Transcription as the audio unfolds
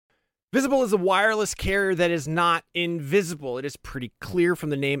Visible is a wireless carrier that is not invisible. It is pretty clear from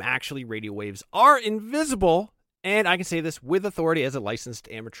the name. Actually, radio waves are invisible. And I can say this with authority as a licensed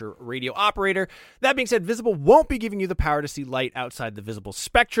amateur radio operator. That being said, Visible won't be giving you the power to see light outside the visible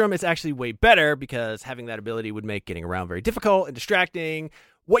spectrum. It's actually way better because having that ability would make getting around very difficult and distracting.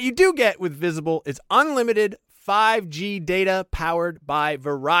 What you do get with Visible is unlimited 5G data powered by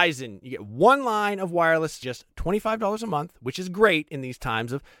Verizon. You get one line of wireless, just $25 a month, which is great in these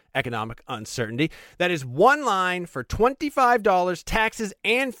times of economic uncertainty. That is one line for $25, taxes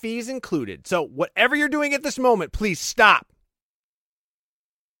and fees included. So whatever you're doing at this moment, please stop.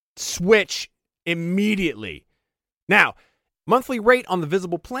 Switch immediately. Now, monthly rate on the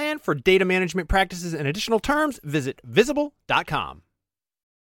Visible plan for data management practices and additional terms, visit visible.com.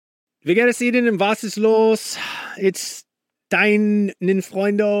 Wie geht es Ihnen? Was ist los? It's dein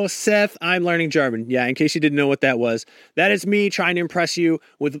Freund Seth. I'm learning German. Yeah, in case you didn't know what that was. That is me trying to impress you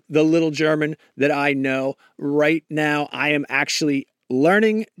with the little German that I know. Right now, I am actually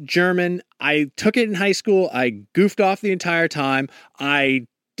learning German. I took it in high school. I goofed off the entire time. I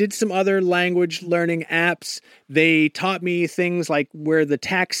did some other language learning apps. They taught me things like where the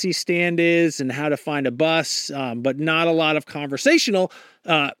taxi stand is and how to find a bus, but not a lot of conversational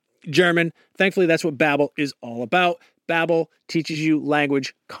German. Thankfully, that's what Babbel is all about. Babbel teaches you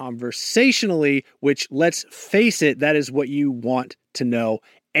language conversationally, which, let's face it, that is what you want to know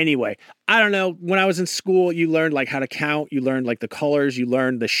anyway. I don't know. When I was in school, you learned like how to count. You learned like the colors. You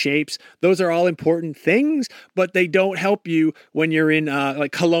learned the shapes. Those are all important things, but they don't help you when you're in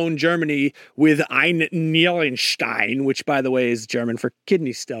like Cologne, Germany with Ein Nierenstein, which, by the way, is German for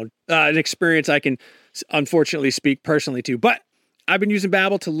kidney stone. An experience I can unfortunately speak personally to, but I've been using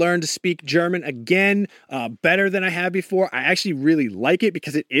Babbel to learn to speak German again, better than I have before. I actually really like it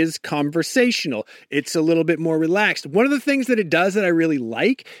because it is conversational. It's a little bit more relaxed. One of the things that it does that I really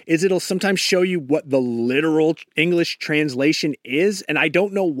like is it'll sometimes show you what the literal English translation is. And I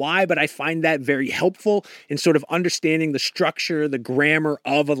don't know why, but I find that very helpful in sort of understanding the structure, the grammar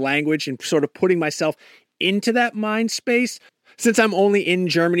of a language and sort of putting myself into that mind space. Since I'm only in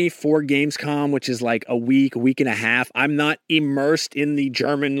Germany for Gamescom, which is like a week and a half, I'm not immersed in the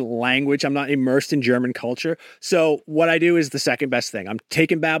German language. I'm not immersed in German culture. So what I do is the second best thing. I'm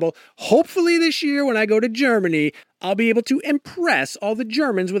taking Babbel. Hopefully this year when I go to Germany, I'll be able to impress all the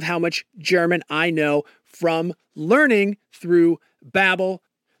Germans with how much German I know from learning through Babbel.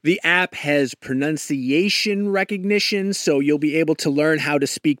 The app has pronunciation recognition, so you'll be able to learn how to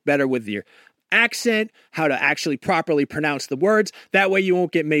speak better with your accent, how to actually properly pronounce the words. That way you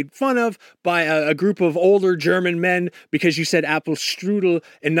won't get made fun of by a group of older German men because you said Apfelstrudel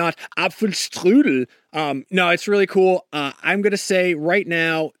and not Apfelstrudel. No, it's really cool. I'm going to say right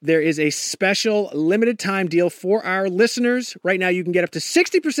now there is a special limited time deal for our listeners. Right now you can get up to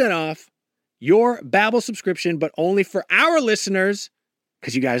 60% off your Babbel subscription, but only for our listeners,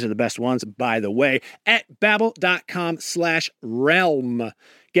 because you guys are the best ones, by the way, at babbel.com/realm.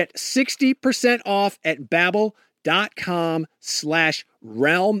 Get 60% off at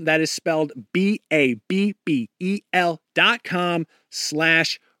babbel.com/realm. That is spelled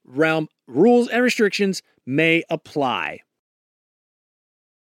BABBEL.com/realm. Rules and restrictions may apply.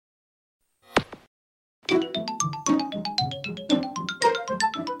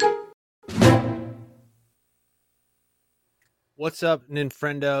 What's up,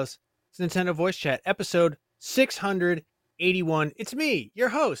 Ninfrendos? It's Nintendo Voice Chat, episode 681. It's me, your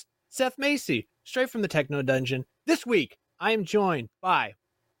host, Seth Macy, straight from the Techno Dungeon. This week, I am joined by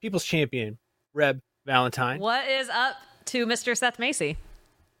People's Champion, Reb Valentine. What is up to Mr. Seth Macy?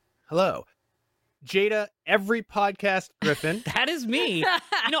 Hello. Jada, every podcast Griffin. That is me.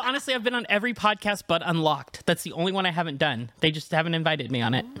 Honestly, I've been on every podcast but Unlocked. That's the only one I haven't done. They just haven't invited me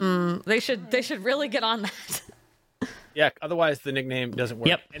on it. They should really get on that. Yeah, otherwise the nickname doesn't work.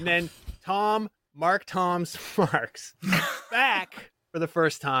 Yep. And then Mark Tom's Marks, back for the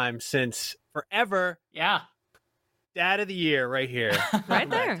first time since forever. Yeah. Dad of the year right here. Right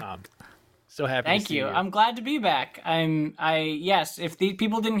there. Tom. So happy Thank to see you. I'm glad to be back. Yes, if the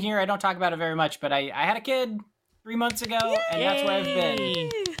people didn't hear, I don't talk about it very much, but I had a kid 3 months ago, and that's where I've been.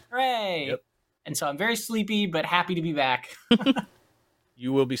 Hooray. Yep. And so I'm very sleepy, but happy to be back.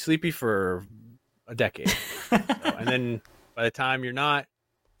 You will be sleepy for a decade. And then by the time you're not,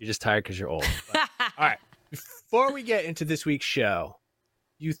 you're just tired because you're old. But, all right. Before we get into this week's show, a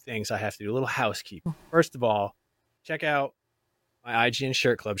few things I have to do. A little housekeeping. First of all, check out my IGN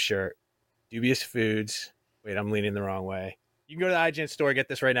Shirt Club shirt. Dubious Foods. Wait, I'm leaning the wrong way. You can go to the IGN store, get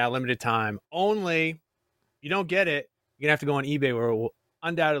this right now, limited time. Only, if you don't get it, you're going to have to go on eBay where it will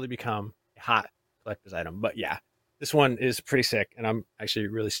undoubtedly become a hot collector's item. But yeah, This one is pretty sick, and I'm actually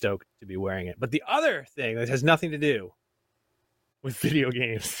really stoked to be wearing it. But the other thing that has nothing to do with video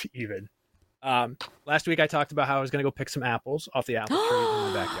games, even. Last week I talked about how I was going to go pick some apples off the apple tree in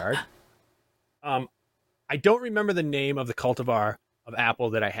my backyard. I don't remember the name of the cultivar of apple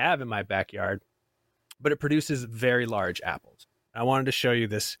that I have in my backyard, but it produces very large apples. I wanted to show you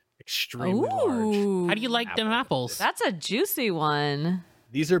this extremely large. How do you like them apples? That's a juicy one.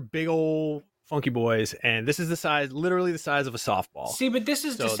 These are big old funky boys, and this is the size, literally the size of a softball. See, but this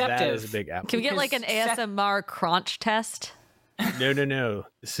is so deceptive. that is a big apple. Can we get like an ASMR crunch test? No.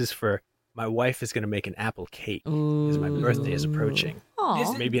 This is for my wife is going to make an apple cake because my birthday is approaching.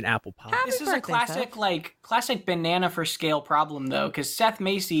 Aw. Maybe an apple pie. Happy This is a birthday, classic banana for scale problem, though, because Seth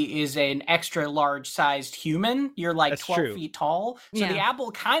Macy is an extra large sized human. You're like That's 12 true. feet tall. So Yeah. the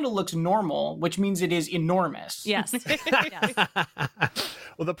apple kind of looks normal, which means it is enormous. Yes. Yes.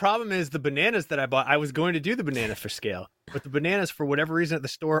 Well, the problem is the bananas that I bought, I was going to do the bananas for scale, but the bananas, for whatever reason at the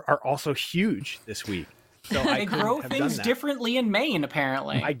store, are also huge this week. So I They couldn't grow have things done that. differently in Maine,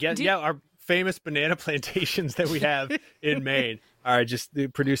 apparently. I guess, our famous banana plantations that we have in Maine are just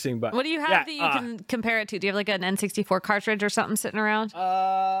producing. But What do you have that you can compare it to? Do you have like an N64 cartridge or something sitting around?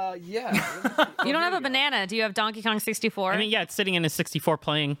 Yeah. You don't have a banana. Do you have Donkey Kong 64? I mean, yeah, it's sitting in a 64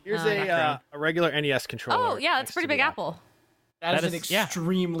 playing. Here's background. a regular NES controller. Oh, yeah, that's next a pretty to the big apple. that is is- an yeah.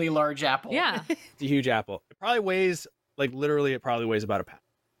 extremely large apple. Yeah. It's a huge apple. It probably weighs, like, literally, it probably weighs about a pound.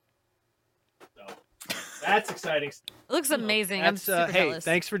 So that's exciting. It looks amazing. I'm That's, super hey, jealous.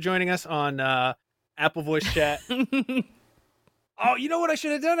 thanks for joining us on Apple Voice Chat. Oh, you know what I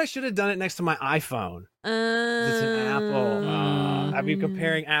should have done? I should have done it next to my iPhone. It's an apple. I'd be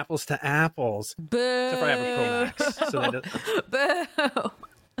comparing apples to apples. Boo. Except for I have a Pro Max. So that Boo.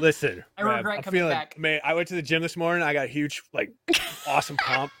 listen, I Rev, regret I'm coming feeling, back. Man, I went to the gym this morning. I got a huge, like, awesome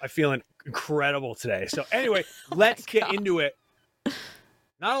pump. I'm feeling incredible today. So anyway, let's get into it.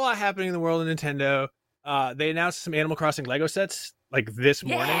 Not a lot happening in the world of Nintendo. They announced some Animal Crossing Lego sets like this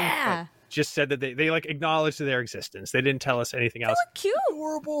morning. Yeah. but just said that they like acknowledged their existence. They didn't tell us anything else. Cute.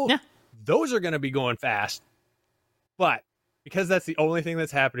 Adorable. Yeah. Those are going to be going fast. But because that's the only thing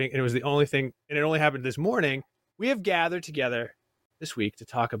that's happening, and it was the only thing, and it only happened this morning, we have gathered together this week to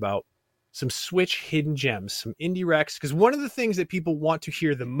talk about some Switch hidden gems, some indie recs. Because one of the things that people want to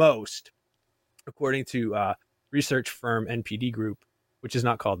hear the most, according to research firm NPD Group, which is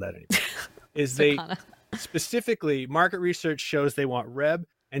not called that anymore, is they specifically, market research shows they want Reb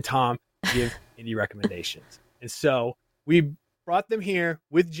and Tom to give indie recommendations. And so we brought them here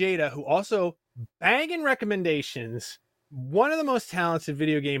with Jada, who also banging recommendations, one of the most talented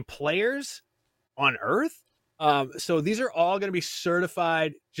video game players on earth. So these are all going to be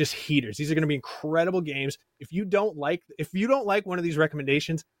certified just heaters. These are going to be incredible games. If you don't like one of these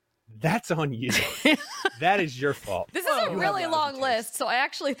recommendations, that's on you. That is your fault. This is a really long list, so I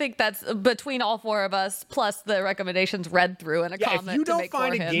actually think that's between all four of us, plus the recommendations read through and a Yeah, comment if you to don't make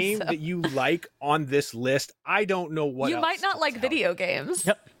find for a him, game so. that you like on this list, I don't know what You else might not to like tell video you. games.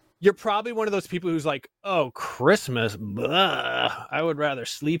 Yep. You're probably one of those people who's like, oh, Christmas, blah. I would rather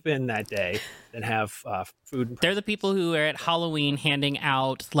sleep in that day than have food. And They're the people who are at Halloween handing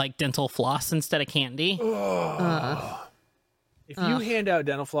out like dental floss instead of candy. If you hand out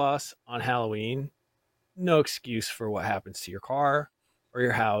dental floss on Halloween, no excuse for what happens to your car or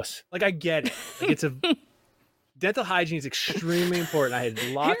your house. Like, I get it. Like, it's a dental hygiene is extremely important. I had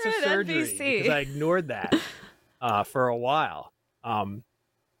lots You're of at surgery NVC. because I ignored that for a while.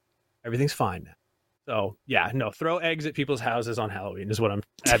 Everything's fine now. So yeah, no, throw eggs at people's houses on Halloween is what I'm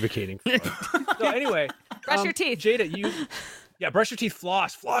advocating for. So anyway, Brush your teeth. Jada, brush your teeth,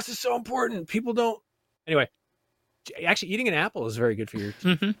 floss. Floss is so important. People don't. Anyway, actually, eating an apple is very good for your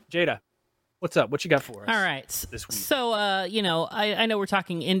teeth. Jada, what's up? What you got for us? All right. This week. So, I know we're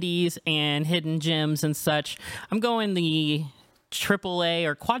talking indies and hidden gems and such. I'm going the AAA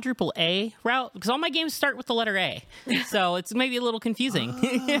or quadruple A route because all my games start with the letter A. So it's maybe a little confusing.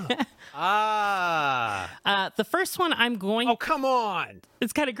 The first one I'm going... Oh, come on.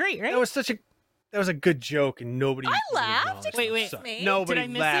 It's kind of great, right? That was a good joke and nobody... I laughed. acknowledged Wait, it. wait. Sorry. Me? Nobody Did I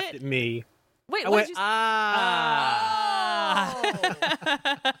miss laughed it? at me. Wait, I what went, did you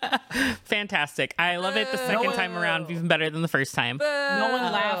Fantastic. I love it the second time around even better than the first time. No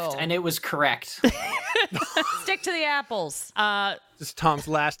one laughed, and it was correct. Stick to the apples. This is Tom's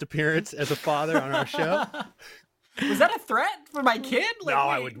last appearance as a father on our show. Was that a threat for my kid? No,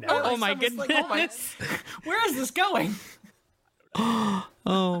 I would never. Oh, my son was like, goodness. where is this going? Oh,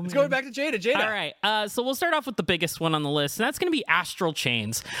 Let's go back to Jada. Jada. All right. So we'll start off with the biggest one on the list, and that's going to be Astral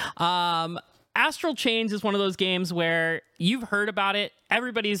Chains. Astral Chains is one of those games where you've heard about it.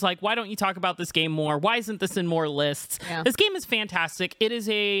 Everybody's like, why don't you talk about this game more? Why isn't this in more lists? Yeah. This game is fantastic.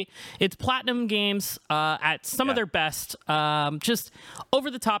 It's Platinum Games at some of their best. Just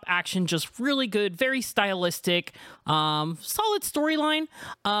over the top action, just really good, very stylistic, solid storyline.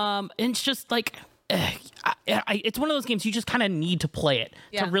 And it's just like, it's one of those games you just kind of need to play it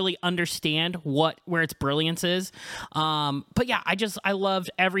to really understand where its brilliance is. But yeah, I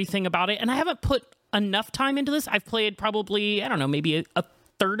loved everything about it, and I haven't put enough time into this. I've played probably, I don't know, maybe a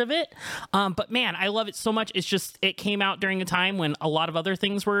third of it. But man, I love it so much. It's just, it came out during a time when a lot of other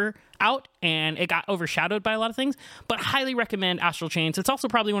things were out and it got overshadowed by a lot of things, but highly recommend Astral Chains. It's also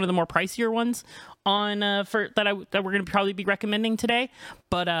probably one of the more pricier ones on that we're going to probably be recommending today,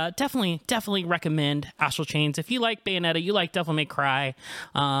 but definitely recommend Astral Chains. If you like Bayonetta, you like Devil May Cry,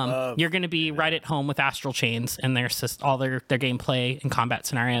 you're going to be right at home with Astral Chains and all their gameplay and combat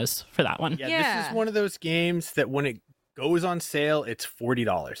scenarios for that one. Yeah, this is one of those games that when it goes on sale, it's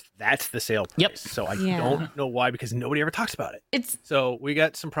 $40. That's the sale price. Yep. So I don't know why, because nobody ever talks about it. So we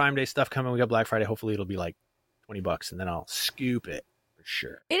got some Prime Day stuff coming. We got Black Friday. Hopefully it'll be like $20, and then I'll scoop it for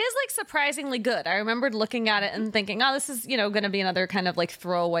sure. It is like surprisingly good. I remembered looking at it and thinking, oh, this is, going to be another kind of like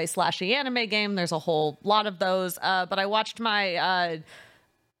throwaway slashy anime game. There's a whole lot of those. But I watched my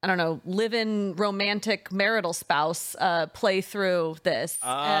live-in romantic marital spouse play through this.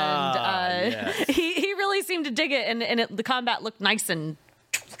 He really seemed to dig it, and the combat looked nice and...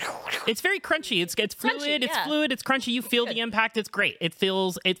 It's very crunchy. It's fluid. Crunchy, it's fluid. It's crunchy. You feel the impact. It's great. It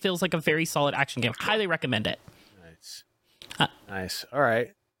feels like a very solid action game. Highly recommend it. Nice. Nice. All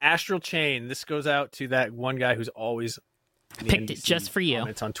right. Astral Chain. This goes out to that one guy who's always picked it just for you.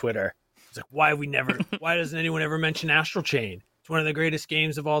 It's on Twitter. It's like, why doesn't anyone ever mention Astral Chain? It's one of the greatest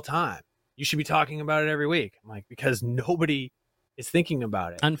games of all time. You should be talking about it every week. I'm like, because nobody is thinking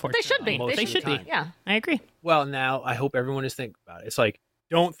about it. Unfortunately. They should be. They should be. Yeah, I agree. Well, now I hope everyone is thinking about it. It's like,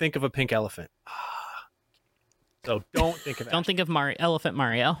 don't think of a pink elephant. So don't think of it. Don't think of Elephant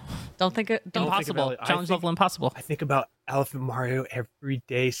Mario. Don't think it. Impossible. Challenge level impossible. I think about Elephant Mario every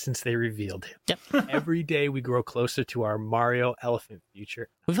day since they revealed him. Yep. Every day we grow closer to our Mario Elephant future.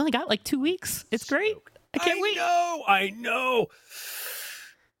 We've only got like 2 weeks. It's great. I can't wait. I know.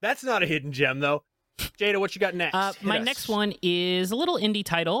 That's not a hidden gem, though. Jada, what you got next? My next one is a little indie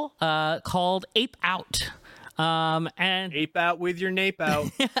title called Ape Out. And Ape Out with your nape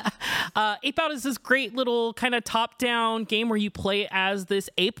out. Ape Out is this great little kind of top-down game where you play as this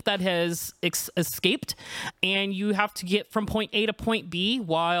ape that has escaped, and you have to get from point A to point B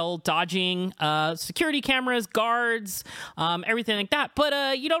while dodging security cameras, guards, everything like that.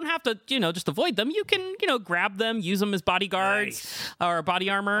 But you don't have to, just avoid them. You can, grab them, use them as bodyguards or body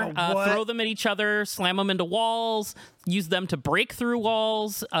armor, throw them at each other, slam them into walls, use them to break through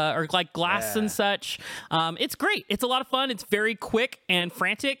walls or like glass and such. It's great. It's a lot of fun. It's very quick and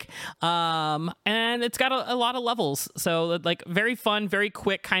frantic. And it's got a lot of levels. So like very fun, very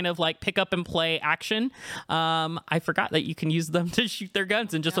quick kind of like pick up and play action. I forgot that you can use them to shoot their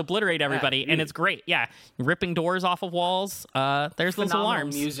guns and just obliterate everybody. And it's great. Yeah. Ripping doors off of walls. There's those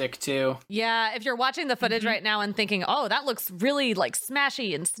alarms. Music too. Yeah. If you're watching the footage right now and thinking, oh, that looks really like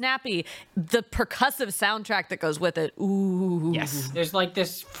smashy and snappy, the percussive soundtrack that goes with it. Ooh. Yes. There's like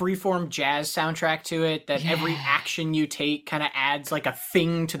this freeform jazz soundtrack to it that every action you take kind of adds like a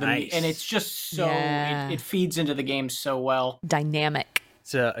thing to the and it's just so it feeds into the game so well. Dynamic.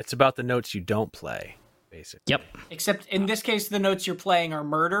 It's about the notes you don't play, basically. Yep. Except in this case, the notes you're playing are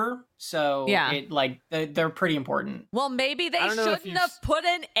murder, so they're pretty important. Well, maybe they shouldn't have put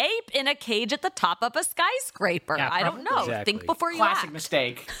an ape in a cage at the top of a skyscraper. Yeah, I don't know. Exactly. Think before you Classic act.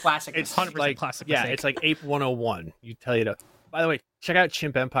 mistake. Classic. It's mistake. 100% classic Yeah, mistake. it's like Ape 101. You tell you to. By the way, check out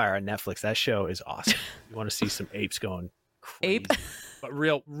Chimp Empire on Netflix. That show is awesome. You want to see some apes going crazy. Ape? But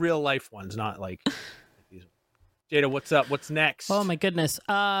real life ones, not like these. Jada, what's up? What's next? Oh my goodness.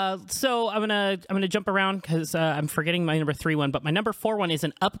 So I'm gonna jump around because I'm forgetting my number 3 one, but my number 4 one is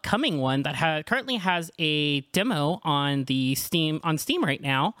an upcoming one that currently has a demo on Steam right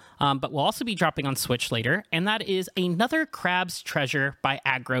now, but will also be dropping on Switch later, and that is Another Crab's Treasure by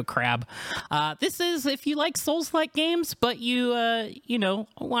Aggro Crab. This is if you like Souls-like games, but you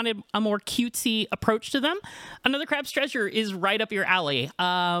wanted a more cutesy approach to them. Another Crab's Treasure is right up your alley.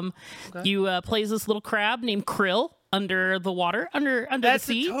 You play as this little crab named Krill under the water, under That's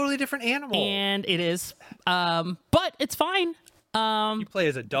the sea. a totally different animal. And it is, but it's fine. You play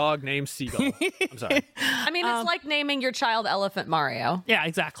as a dog named Seagull. I'm sorry. I mean, it's like naming your child Elephant Mario. Yeah,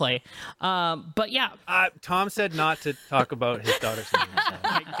 exactly. But yeah. Tom said not to talk about his daughter's name. So.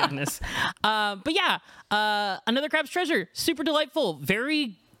 My goodness. But yeah, Another Crab's Treasure, super delightful,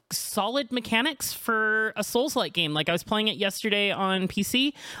 very solid mechanics for a Souls-like game. Like I was playing it yesterday on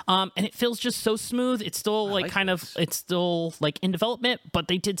PC, and it feels just so smooth. It's still it's still like in development, but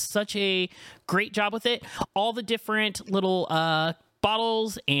they did such a great job with it. All the different little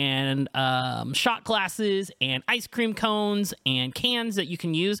bottles and shot glasses and ice cream cones and cans that you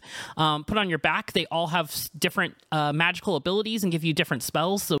can use put on your back. They all have different magical abilities and give you different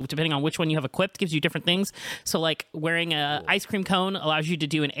spells. So depending on which one you have equipped, gives you different things. So like wearing a ice cream cone allows you to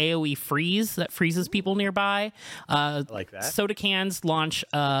do an AoE freeze that freezes people nearby. I like that. Soda cans launch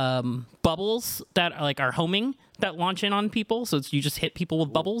bubbles that are homing, that launch in on people, so you just hit people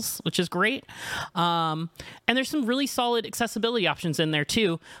with bubbles, which is great. And there's some really solid accessibility options in there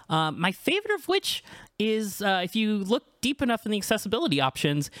too. My favorite of which is if you look deep enough in the accessibility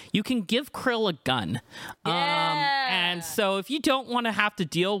options, you can give Krill a gun. And so if you don't want to have to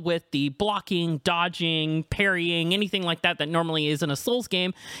deal with the blocking, dodging, parrying, anything like that normally is in a Souls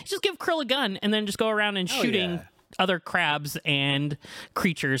game, you just give Krill a gun and then just go around and shooting other crabs and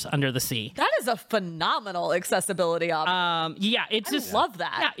creatures under the sea. That is a phenomenal accessibility option. I love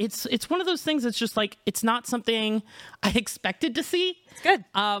that. Yeah, it's one of those things that's just like, it's not something I expected to see. It's good.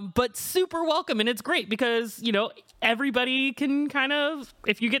 But super welcome, and it's great because, everybody can kind of,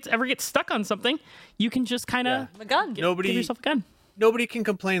 if you ever get stuck on something, you can just kind of a gun. give yourself a gun. Nobody can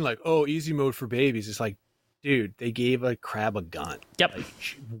complain like, oh, easy mode for babies. It's like, dude, they gave a crab a gun. Yep. Like,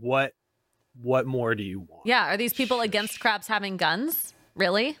 what more do you want? Yeah, are these people against crabs having guns?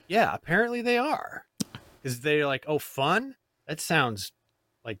 Really? Yeah, apparently they are. Because they're like, oh, fun? That sounds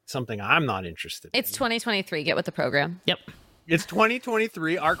like something I'm not interested in. It's 2023. Get with the program. Yep. It's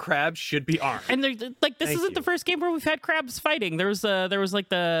 2023. Our crabs should be armed. And this isn't the first game where we've had crabs fighting. I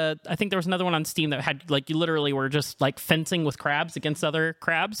think there was another one on Steam that had you literally were just like fencing with crabs against other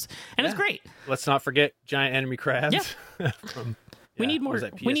crabs, and it's great. Let's not forget giant enemy crabs. Yeah. We need more.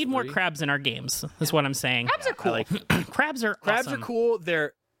 We need more crabs in our games. That's what I'm saying. Crabs are cool. Crabs are are cool.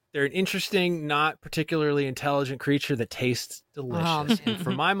 They're an interesting, not particularly intelligent creature that tastes delicious. And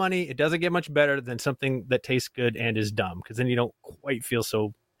for my money, it doesn't get much better than something that tastes good and is dumb, because then you don't quite feel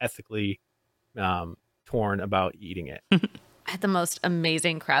so ethically torn about eating it. I had the most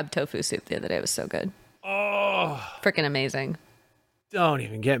amazing crab tofu soup the other day. It was so good. Oh, freaking amazing. Don't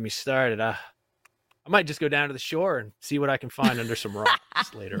even get me started. I might just go down to the shore and see what I can find under some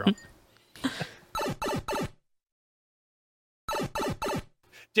rocks later on.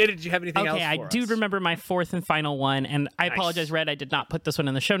 Jada, did you have anything else for I do remember my fourth and final one, and I apologize, Red, I did not put this one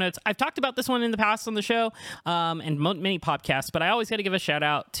in the show notes. I've talked about this one in the past on the show and many podcasts, but I always got to give a shout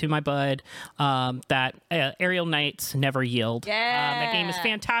out to my bud that Aerial Knights Never Yield. Yeah. That game is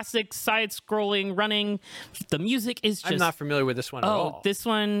fantastic, side-scrolling, running. The music is just... I'm not familiar with this one at all. This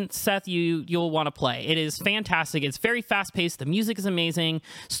one, Seth, you'll want to play. It is fantastic. It's very fast-paced. The music is amazing.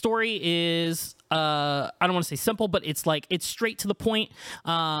 Story is... I don't want to say simple, but it's straight to the point.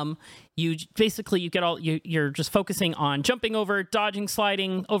 You're just focusing on jumping over, dodging,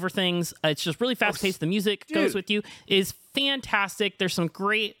 sliding over things. It's just really fast paced. The music goes with you, is fantastic. There's some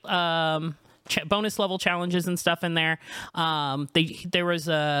great bonus level challenges and stuff in there. There was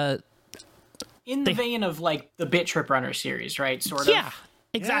a in the vein of like the Bit Trip Runner series, right? Sort of. Yeah,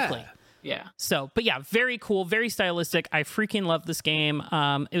 exactly. Yeah. So, but yeah, very cool, very stylistic. I freaking love this game.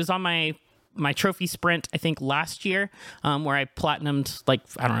 It was on my trophy sprint, I think last year, where I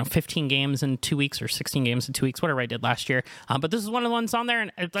platinumed 15 games in 2 weeks or 16 games in 2 weeks, whatever I did last year. But this is one of the ones on there,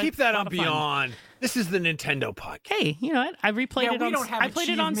 and keep that on Beyond. This is the Nintendo podcast. Hey, you know what? I replayed it on. I played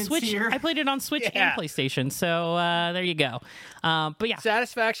it on Switch. Here. I played it on Switch and PlayStation. So there you go. But yeah,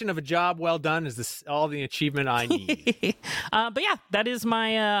 satisfaction of a job well done is all the achievement I need. But yeah, that is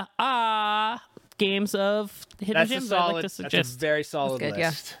my games of hidden gems. That's a very solid good,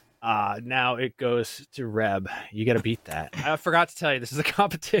 list. Now it goes to Reb. You got to beat that. I forgot to tell you, this is a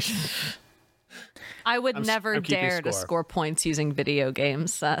competition. I would never dare to score points using video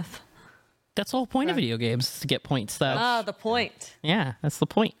games, Seth. That's the whole point of video games, is to get points. The point. Yeah, that's the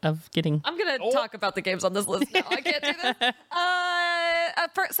point of getting... I'm going to talk about the games on this list now. I can't do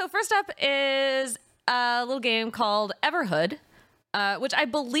this. So first up is a little game called Everhood, which I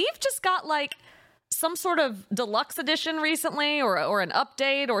believe just got some sort of deluxe edition recently, or an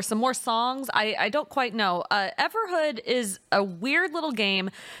update, or some more songs. I don't quite know. Everhood is a weird little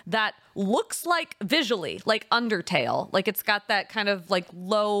game that looks like visually like Undertale. It's got that kind of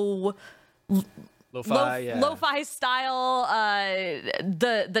lo-fi style.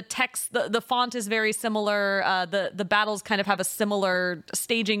 The text, the font is very similar. The battles kind of have a similar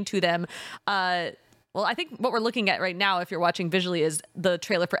staging to them. Well, I think what we're looking at right now, if you're watching visually, is the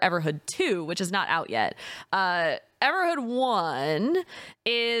trailer for Everhood 2, which is not out yet. Everhood 1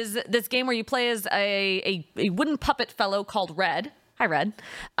 is this game where you play as a wooden puppet fellow called Red. Hi, Red,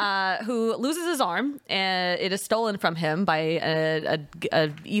 who loses his arm, and it is stolen from him by a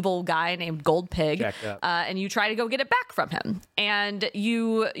evil guy named Gold Pig, and you try to go get it back from him. And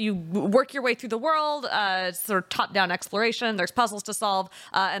you work your way through the world, sort of top-down exploration. There's puzzles to solve,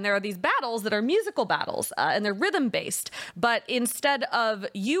 and there are these battles that are musical battles, and they're rhythm-based. But instead of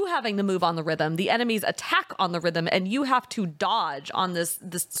you having to move on the rhythm, the enemies attack on the rhythm, and you have to dodge on this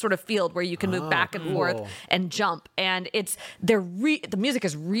sort of field where you can move back and forth and jump. And the music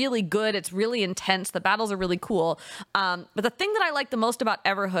is really good. It's really intense. The battles are really cool. But the thing that I like the most about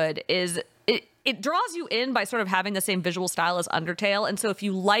Everhood is it draws you in by sort of having the same visual style as Undertale. And so if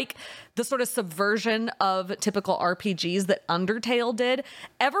you like the sort of subversion of typical RPGs that Undertale did,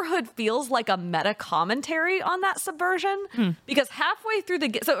 Everhood feels like a meta commentary on that subversion. Because halfway through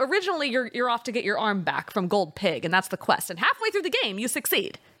so originally you're off to get your arm back from Gold Pig, and that's the quest. And halfway through the game, you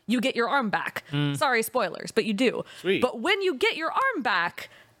succeed. You get your arm back. Sorry, spoilers, but you do. Sweet. But when you get your arm back,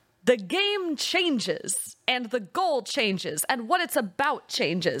 the game changes and the goal changes and what it's about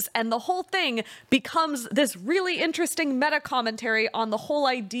changes. And the whole thing becomes this really interesting meta commentary on the whole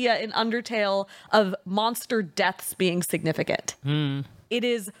idea in Undertale of monster deaths being significant. It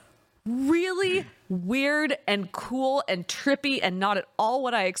is really weird and cool and trippy and not at all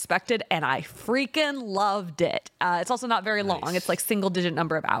what I expected, and I freaking loved it. It's also not very long. It's like single-digit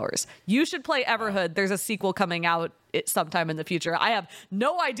number of hours. You should play Everhood. There's a sequel coming out sometime in the future. I have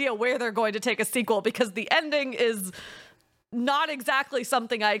no idea where they're going to take a sequel because the ending is not exactly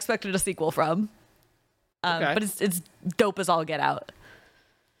something I expected a sequel from. But it's dope as all get out.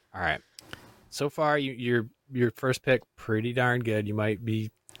 All right. So far, your first pick, pretty darn good. You might be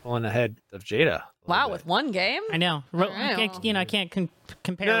pulling ahead of Jada. Wow, with one game? I know. I can't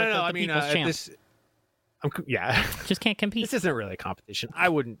compare with the people's champ. Yeah. Just can't compete. This isn't really a competition. I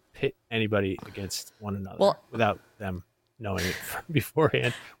wouldn't pit anybody against one another without them knowing it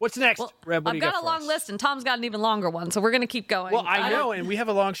beforehand. What's next, Reb? What I've got a long list, and Tom's got an even longer one, so we're going to keep going. Well, I know, and we have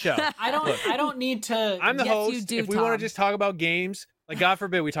a long show. I don't need to. I'm the host. You do, if we want to just talk about games, like God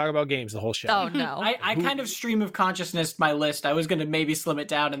forbid we talk about games the whole show. Oh, no. I kind of stream of consciousness my list. I was going to maybe slim it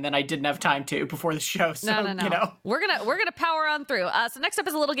down, and then I didn't have time to before the show. So, No. You know. We're gonna power on through. So next up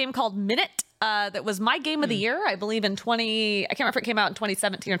is a little game called Minute. That was my game of the year, I believe, I can't remember if it came out in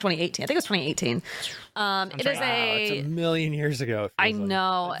 2017 or 2018. I think it was 2018. It's a million years ago. I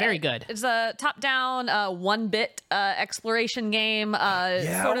know. Very good. It's a top-down, one-bit exploration game. Oh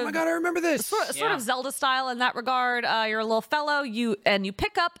my God, I remember this. Sort of Zelda style in that regard. You're a little fellow, you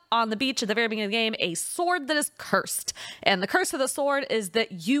pick up on the beach at the very beginning of the game a sword that is cursed. And the curse of the sword is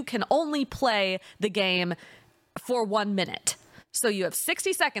that you can only play the game for 1 minute. So you have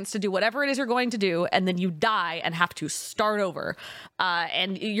 60 seconds to do whatever it is you're going to do, and then you die and have to start over.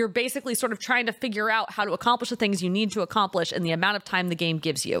 And you're basically sort of trying to figure out how to accomplish the things you need to accomplish in the amount of time the game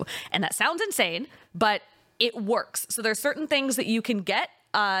gives you. And that sounds insane, but it works. So there's certain things that you can get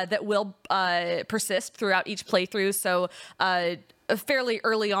that will persist throughout each playthrough. So fairly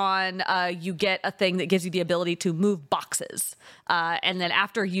early on, you get a thing that gives you the ability to move boxes. And then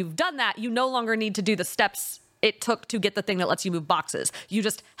after you've done that, you no longer need to do the steps it took to get the thing that lets you move boxes. You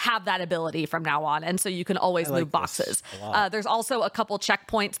just have that ability from now on, and so you can always move boxes. There's also a couple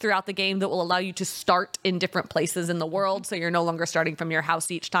checkpoints throughout the game that will allow you to start in different places in the world, so you're no longer starting from your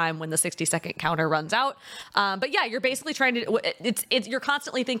house each time when the 60-second counter runs out. But yeah, you're basically trying to. You're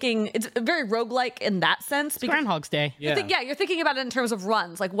constantly thinking. It's very roguelike in that sense. It's Groundhog's Day. You're thinking about it in terms of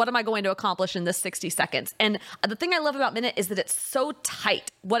runs. Like, what am I going to accomplish in this 60 seconds? And the thing I love about Minute is that it's so tight.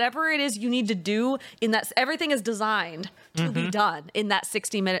 Whatever it is you need to do in that, everything is designed to be done in that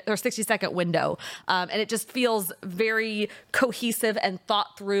 60-minute or 60-second window. And it just feels very cohesive and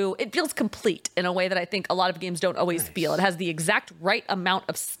thought through. It feels complete in a way that I think a lot of games don't always feel. It has the exact right amount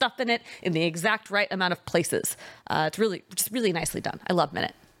of stuff in it in the exact right amount of places. It's really, just really nicely done. I love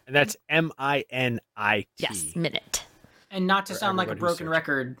Minute. And that's MINIT. Yes, Minute. And not to sound like a broken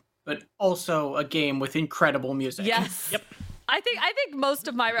record, but also a game with incredible music. Yes. Yep. I think most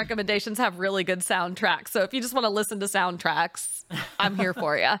of my recommendations have really good soundtracks. So if you just want to listen to soundtracks, I'm here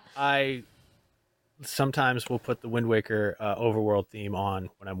for you. I sometimes will put the Wind Waker overworld theme on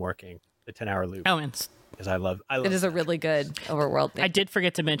when I'm working, the 10-hour loop. Oh, and because I love it is a really good overworld theme. I did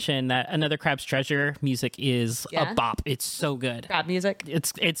forget to mention that Another Crab's Treasure music is a bop. It's so good. Crab music.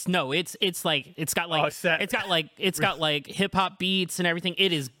 It's like it's got like hip hop beats and everything.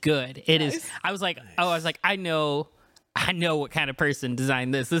 It is good. It is. I was like I know I know what kind of person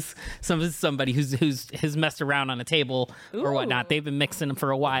designed this. This is somebody who's has messed around on a table or whatnot. They've been mixing them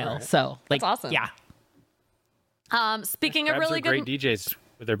for a while. Right. So like, that's awesome. Yeah. Speaking of really good great DJs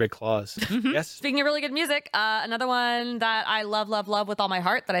with their big claws. Mm-hmm. Yes. Speaking of really good music, another one that I love with all my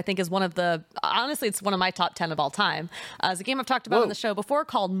heart that I think is honestly, it's one of my top 10 of all time. Is a game I've talked about on the show before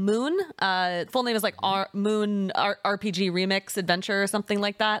called Moon. Full name is like Moon RPG Remix Adventure or something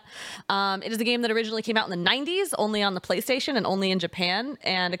like that. It is a game that originally came out in the 90s, only on the PlayStation and only in Japan.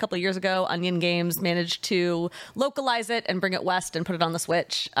 And a couple of years ago, Onion Games managed to localize it and bring it west and put it on the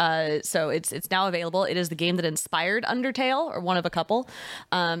Switch. So it's now available. It is the game that inspired Undertale, or one of a couple.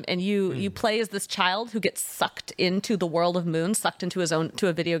 And you play as this child who gets sucked into the world of Moon, sucked into to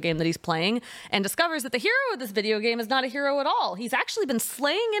a video game that he's playing, and discovers that the hero of this video game is not a hero at all. He's actually been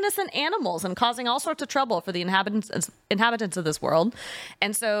slaying innocent animals and causing all sorts of trouble for the inhabitants of this world.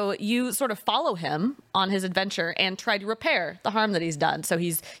 And so you sort of follow him on his adventure and try to repair the harm that he's done. So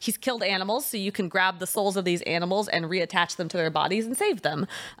he's killed animals, so you can grab the souls of these animals and reattach them to their bodies and save them.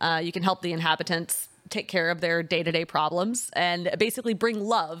 You can help the inhabitants take care of their day-to-day problems and basically bring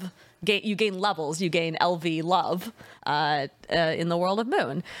love. You gain levels. You gain LV love in the world of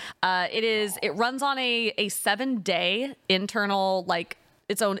Moon. It runs on a 7-day internal, like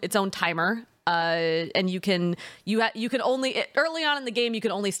its own timer. And you can only early on in the game you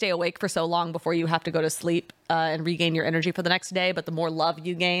can only stay awake for so long before you have to go to sleep and regain your energy for the next day. But the more love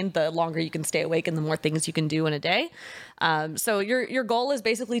you gain, the longer you can stay awake and the more things you can do in a day. So your goal is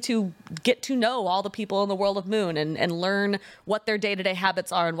basically to get to know all the people in the world of Moon and learn what their day-to-day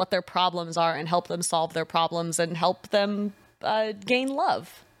habits are and what their problems are and help them solve their problems and help them gain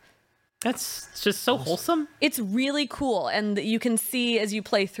love. That's just so wholesome. It's really cool, and you can see as you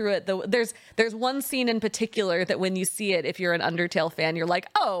play through it. There's one scene in particular that when you see it, if you're an Undertale fan, you're like,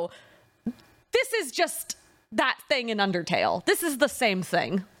 oh, this is just that thing in Undertale. This is the same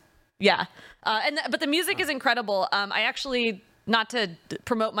thing. Yeah, but the music is incredible. I actually, not to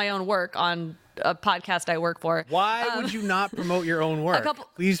promote my own work on a podcast I work for. Why would you not promote your own work?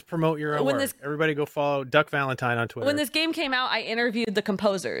 Please promote your own work. Everybody go follow Duck Valentine on Twitter. When this game came out, I interviewed the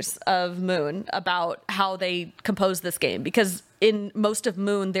composers of Moon about how they composed this game, because in most of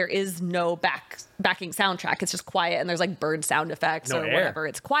Moon, there is no backing soundtrack. It's just quiet, and there's like bird sound effects or whatever.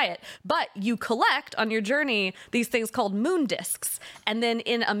 It's quiet. But you collect on your journey these things called moon discs. And then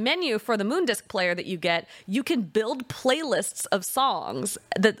in a menu for the moon disc player that you get, you can build playlists of songs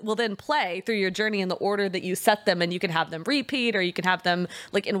that will then play through your journey in the order that you set them. And you can have them repeat, or you can have them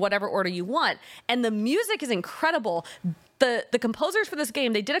like in whatever order you want. And the music is incredible. The composers for this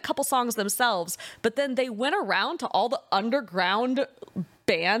game, they did a couple songs themselves, but then they went around to all the underground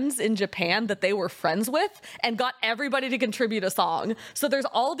bands in Japan that they were friends with and got everybody to contribute a song. So there's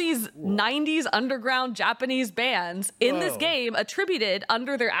all these 90s underground Japanese bands in this game attributed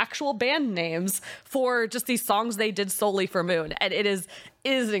under their actual band names for just these songs they did solely for Moon. And it is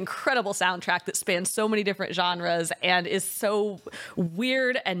an incredible soundtrack that spans so many different genres and is so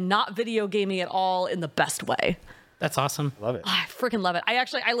weird and not video gamey at all in the best way. That's awesome. Love it. Oh, I freaking love it.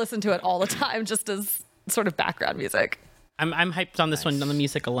 I listen to it all the time just as sort of background music. I'm hyped on this one on the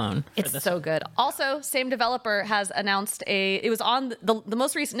music alone. It's so good. Also, same developer has announced it was on the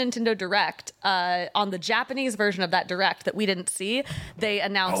most recent Nintendo Direct, on the Japanese version of that Direct that we didn't see. They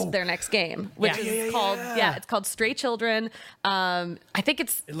announced their next game, which is called it's called Stray Children. I think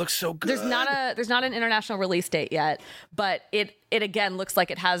it looks so good. There's not an international release date yet, but it again looks like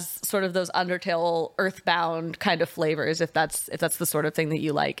it has sort of those Undertale Earthbound kind of flavors, if that's the sort of thing that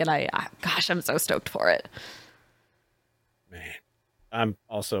you like. And I'm so stoked for it. Man, I'm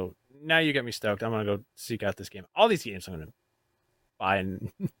also, now you get me stoked. I'm going to go seek out this game. All these games I'm going to buy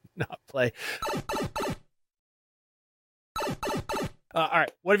and not play. All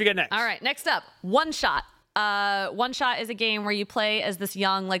right, what have you got next? All right, next up, One Shot. One Shot is a game where you play as this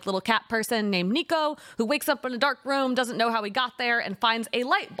young, like, little cat person named Nico, who wakes up in a dark room, doesn't know how he got there, and finds a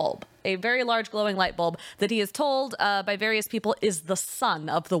light bulb, a very large glowing light bulb that he is told by various people is the sun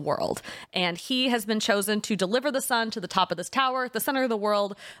of the world. And he has been chosen to deliver the sun to the top of this tower, the center of the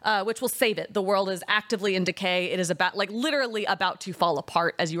world, which will save it. The world is actively in decay. It is literally about to fall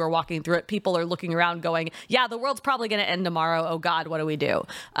apart as you are walking through it. People are looking around going, yeah, the world's probably going to end tomorrow. Oh God, what do we do?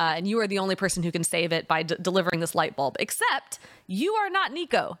 And you are the only person who can save it by delivering this light bulb, except you are not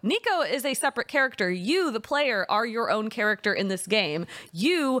Nico. Nico is a separate character. You, the player, are your own character in this game.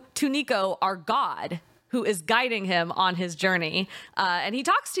 You, to Nico, are God, who is guiding him on his journey. And he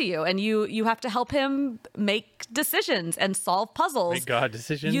talks to you, and you have to help him make decisions and solve puzzles. Make God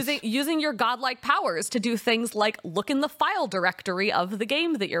decisions? Using your godlike powers to do things like look in the file directory of the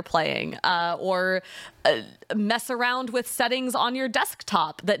game that you're playing, or mess around with settings on your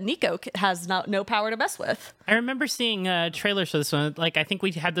desktop that Nico has no power to mess with. I remember seeing trailers for this one. Like, I think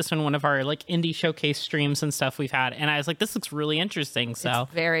we had this on one of our like indie showcase streams and stuff we've had, and I was like, this looks really interesting. So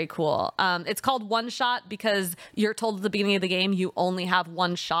it's very cool. It's called One Shot because you're told at the beginning of the game you only have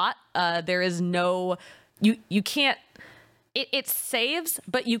one shot. There is no, you can't. It saves,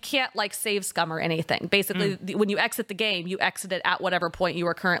 but you can't like save scum or anything. Basically, when you exit the game, you exit it at whatever point you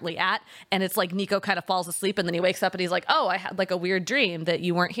are currently at. And it's like Nico kind of falls asleep and then he wakes up and he's like, oh, I had like a weird dream that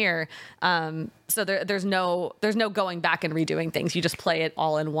you weren't here. So there's no going back and redoing things. You just play it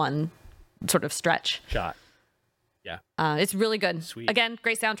all in one sort of stretch. Shot. Yeah. It's really good. Sweet. Again,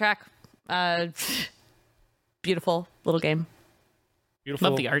 great soundtrack. Beautiful little game.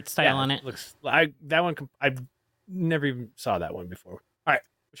 Beautiful. love the art style on it. Looks that one. I never even saw that one before. All right,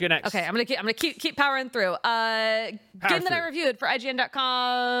 what you got next? Okay, I'm gonna keep powering through. Game that I reviewed for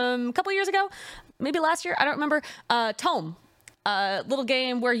IGN.com a couple years ago, maybe last year. I don't remember. Tome. Little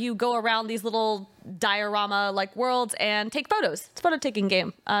game where you go around these little diorama like worlds and take photos. It's a photo taking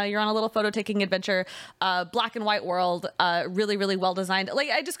game. You're on a little photo taking adventure. Black and white world. Really, really well designed. Like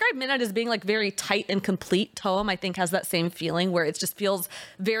I described Midnight as being like very tight and complete. Tome I think has that same feeling where it just feels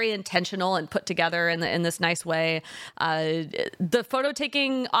very intentional and put together in this nice way. The photo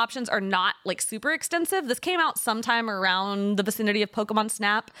taking options are not like super extensive. This came out sometime around the vicinity of Pokemon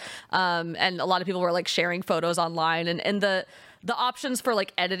Snap, and a lot of people were like sharing photos online, and the options for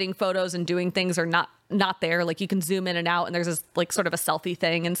like editing photos and doing things are not there. Like you can zoom in and out and there's this like sort of a selfie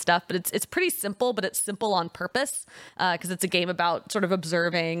thing and stuff, but it's pretty simple, but it's simple on purpose because it's a game about sort of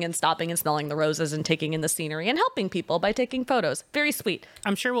observing and stopping and smelling the roses and taking in the scenery and helping people by taking photos. Very sweet.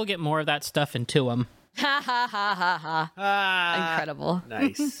 I'm sure we'll get more of that stuff in Tuum. Ha ha ha ha ha. Incredible.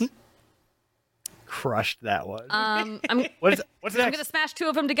 Nice. Crushed that one. What's next? I'm going to smash two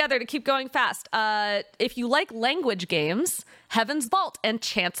of them together to keep going fast. If you like language games, Heaven's Vault and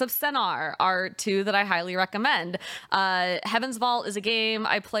Chants of Sennar are two that I highly recommend. Heaven's Vault is a game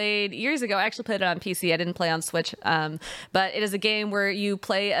I played years ago. I actually played it on PC. I didn't play on Switch. But it is a game where you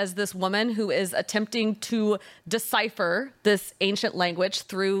play as this woman who is attempting to decipher this ancient language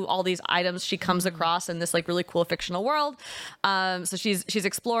through all these items she comes across in this like really cool fictional world. So she's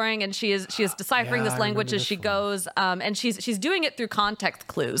exploring and she is deciphering this language as she goes. And she's doing it through context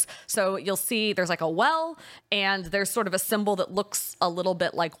clues. So you'll see there's like a well and there's sort of a symbol that looks a little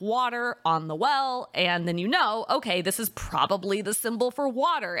bit like water on the well. And then okay, this is probably the symbol for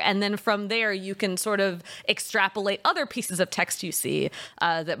water. And then from there, you can sort of extrapolate other pieces of text you see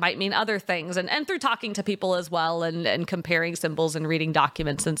that might mean other things. And through talking to people as well and comparing symbols and reading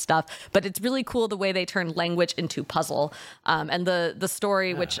documents and stuff. But it's really cool the way they turn language into puzzle. And the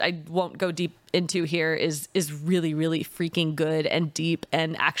story, which I won't go deep into here, is really, really freaking good and deep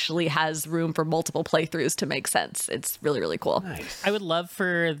and actually has room for multiple playthroughs to make sense. It's really, really cool. Nice. I would love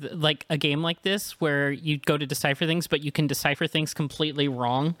for like a game like this where you go to decipher things, but you can decipher things completely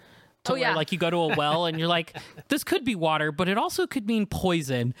wrong. Where, like you go to a well and you're like, this could be water, but it also could mean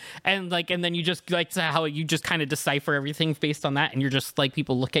poison. And then you just like how you just kind of decipher everything based on that. And you're just like,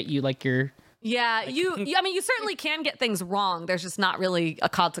 people look at you like you're. Yeah, I mean, you certainly can get things wrong. There's just not really a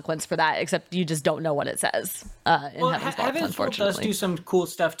consequence for that, except you just don't know what it says. Heaven's Vault does do some cool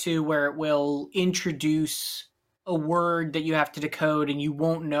stuff too, where it will introduce a word that you have to decode and you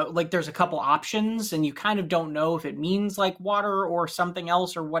won't know. Like there's a couple options and you kind of don't know if it means like water or something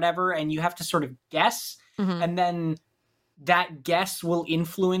else or whatever, and you have to sort of guess. Mm-hmm. And then that guess will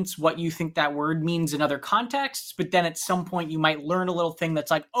influence what you think that word means in other contexts. But then at some point you might learn a little thing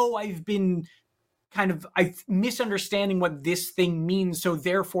that's like, oh, I'm misunderstanding what this thing means. So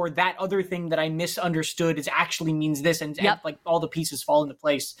therefore that other thing that I misunderstood is actually means this. And like all the pieces fall into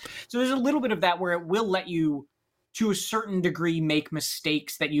place. So there's a little bit of that where it will let you, to a certain degree, make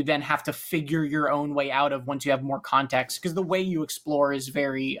mistakes that you then have to figure your own way out of once you have more context. Because the way you explore is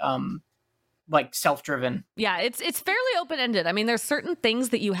very, like self-driven. Yeah, it's fairly open-ended. I mean, there's certain things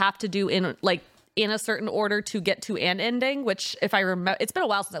that you have to do in a certain order to get to an ending, which if I remember, it's been a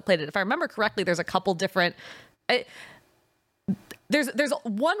while since I played it. If I remember correctly, there's a couple different there's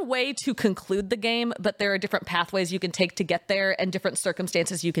one way to conclude the game, but there are different pathways you can take to get there and different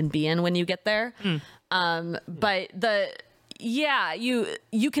circumstances you can be in when you get there. But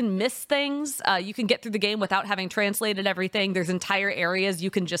you can miss things. You can get through the game without having translated everything. There's entire areas you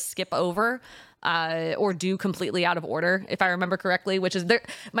can just skip over or do completely out of order, if I remember correctly, which is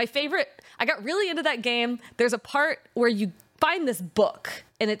my favorite. I got really into that game. There's a part where you find this book,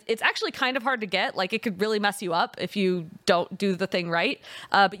 and it's actually kind of hard to get. Like, it could really mess you up if you don't do the thing right.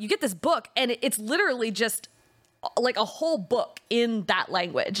 But you get this book, and it's literally just like a whole book in that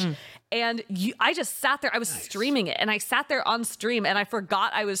language. And I just sat there. I was streaming it, and I sat there on stream, and I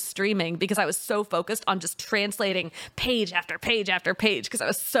forgot I was streaming because I was so focused on just translating page after page after page because I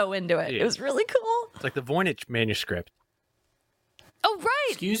was so into it. It was really cool. It's like the Voynich manuscript. Oh,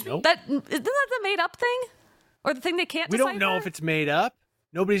 right. Excuse me? Isn't that the made up thing? Or the thing they can't decipher? We don't know if it's made up.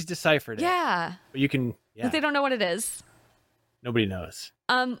 Nobody's deciphered it. Yeah. But you can, But they don't know what it is. Nobody knows.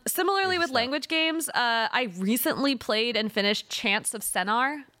 Similarly with language games, I recently played and finished Chants of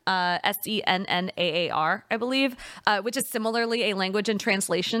Sennar, Sennaar, I believe, which is similarly a language and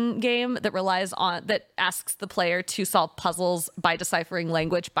translation game that asks the player to solve puzzles by deciphering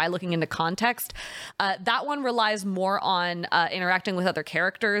language by looking into context. That one relies more on interacting with other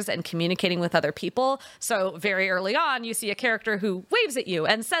characters and communicating with other people. So very early on, you see a character who waves at you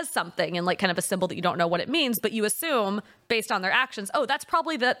and says something in like kind of a symbol that you don't know what it means, but you assume based on their actions, oh, that's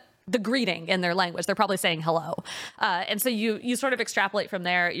probably the greeting in their language. They're probably saying hello. And so you sort of extrapolate from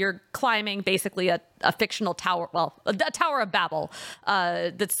there. You're climbing basically a fictional tower, a Tower of Babel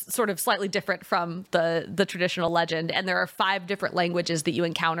that's sort of slightly different from the traditional legend. And there are 5 different languages that you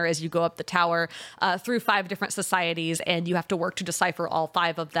encounter as you go up the tower through 5 different societies. And you have to work to decipher all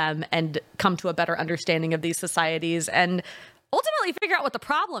 5 of them and come to a better understanding of these societies. And ultimately figure out what the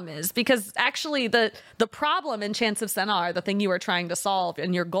problem is, because actually the problem in Chants of Sennar, the thing you are trying to solve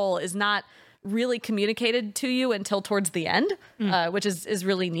and your goal, is not really communicated to you until towards the end, which is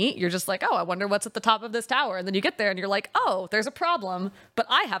really neat. You're just like, oh, I wonder what's at the top of this tower. And then you get there and you're like, oh, there's a problem, but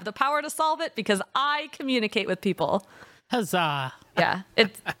I have the power to solve it because I communicate with people. Huzzah. Yeah,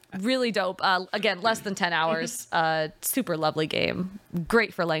 it's really dope. Again, less than 10 hours. Super lovely game.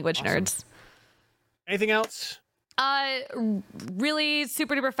 Great for language nerds. Anything else? Really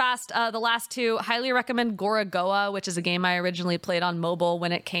super duper fast. The last 2, highly recommend Gorogoa, which is a game I originally played on mobile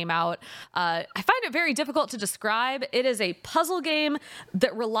when it came out. I find it very difficult to describe. It is a puzzle game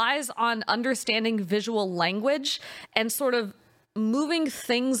that relies on understanding visual language and sort of moving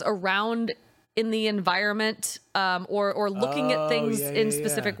things around in the environment, or looking at things in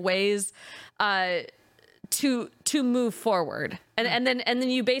specific ways, to move forward. And then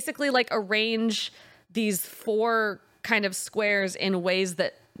you basically like arrange these 4 kind of squares in ways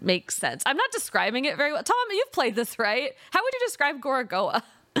that make sense. I'm not describing it very well. Tom, you've played this, right? How would you describe Gorogoa?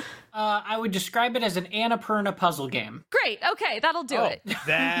 I would describe it as an Annapurna puzzle game. Great. Okay, that'll do it.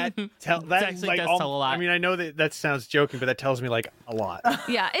 That actually like, does tell a lot. I mean, I know that sounds joking, but that tells me like a lot.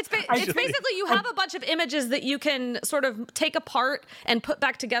 Yeah, it's basically you have a bunch of images that you can sort of take apart and put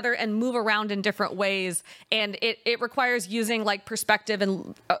back together and move around in different ways, and it requires using like perspective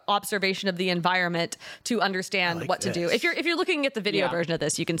and observation of the environment to understand what to do. If you're looking at the video version of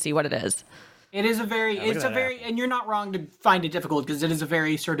this, you can see what it is. It is a very, and you're not wrong to find it difficult because it is a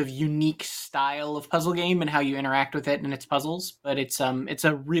very sort of unique style of puzzle game and how you interact with it and its puzzles. But it's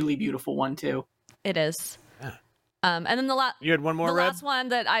a really beautiful one too. It is. Yeah. And then you had one more. The Reb? last one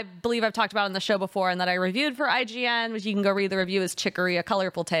that I believe I've talked about on the show before and that I reviewed for IGN, which you can go read the review, is Chicory: A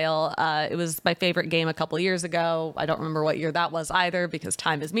Colorful Tale. It was my favorite game a couple years ago. I don't remember what year that was either because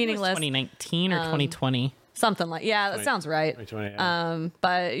time is meaningless. 2019 or 2020. Something like, that sounds right. 2020, yeah.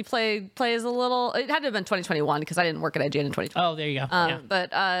 But you play as a little, it had to have been 2021 because I didn't work at IGN in 2020. Oh, there you go.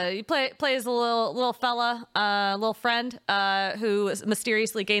 But you play as a little fella, little friend, who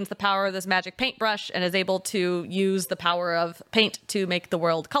mysteriously gains the power of this magic paintbrush and is able to use the power of paint to make the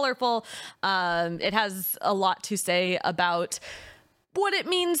world colorful. It has a lot to say about what it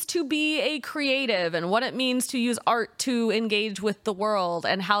means to be a creative and what it means to use art to engage with the world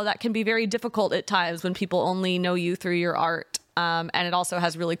and how that can be very difficult at times when people only know you through your art. And it also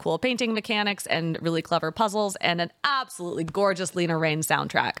has really cool painting mechanics and really clever puzzles and an absolutely gorgeous Lena Raine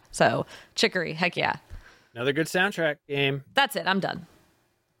soundtrack. So Chicory, heck yeah. Another good soundtrack game. That's it. I'm done.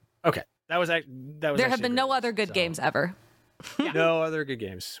 Okay. That was there have been no other good games ever. No other good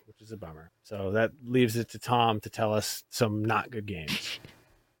games, which is a bummer. So that leaves it to Tom to tell us some not good games.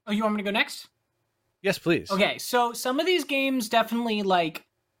 Oh, you want me to go next? Yes, please. Okay, so some of these games definitely like,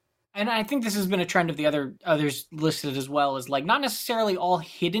 and I think this has been a trend of the others listed as well, is like not necessarily all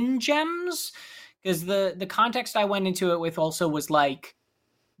hidden gems, because the context I went into it with also was like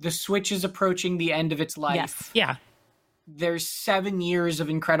the Switch is approaching the end of its life. Yes. Yeah. There's 7 years of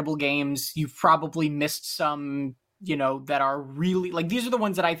incredible games. You've probably missed some, that are really like, these are the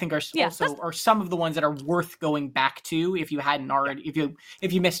ones that I think are are some of the ones that are worth going back to if you hadn't already,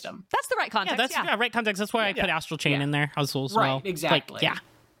 if you missed them. That's the right context. Yeah, right context. That's why I put Astral Chain in there as well. Right, exactly.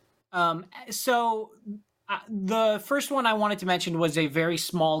 So the first one I wanted to mention was a very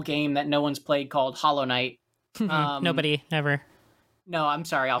small game that no one's played called Hollow Knight. Nobody, never. No, I'm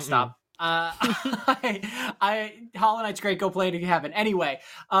sorry. I'll stop. Hollow Knight's great. Go play it if you haven't. Anyway,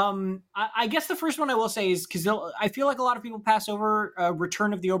 I guess the first one I will say is because I feel like a lot of people pass over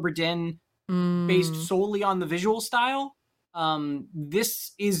Return of the Obra Dinn based solely on the visual style.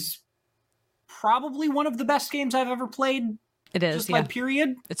 This is probably one of the best games I've ever played. It is, just like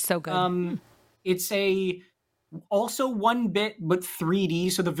period. It's so good. It's also 1-bit but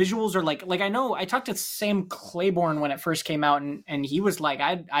 3D, so the visuals are like I know I talked to Sam Claiborne when it first came out, and he was like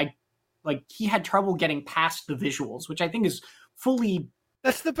I he had trouble getting past the visuals, which I think is fully.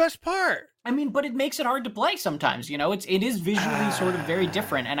 That's the best part. I mean, but it makes it hard to play sometimes. You know, it is visually sort of very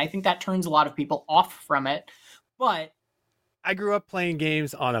different, and I think that turns a lot of people off from it. But I grew up playing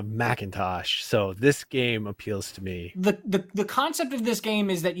games on a Macintosh, so this game appeals to me. The concept of this game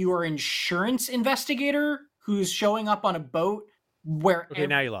is that you are an insurance investigator who's showing up on a boat where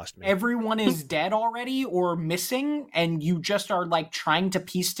now you lost me. Everyone is dead already or missing, and you just are like trying to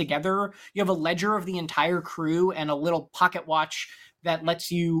piece together. You have a ledger of the entire crew and a little pocket watch that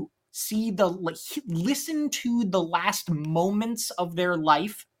lets you see listen to the last moments of their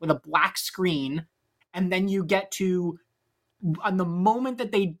life with a black screen, and then you get to, on the moment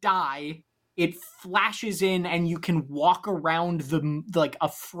that they die, it flashes in and you can walk around like a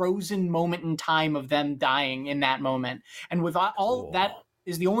frozen moment in time of them dying in that moment. And with all that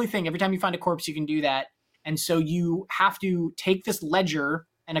is the only thing. Every time you find a corpse, you can do that. And so you have to take this ledger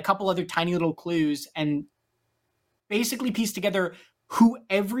and a couple other tiny little clues and basically piece together who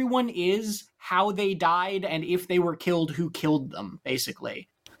everyone is, how they died, and if they were killed, who killed them, basically.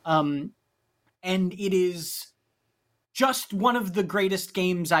 And it is just one of the greatest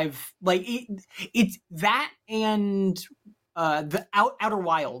games I've it's that and the Outer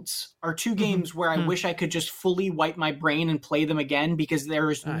Wilds are two games where I wish I could just fully wipe my brain and play them again, because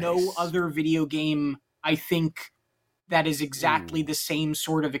there is no other video game I think that is exactly the same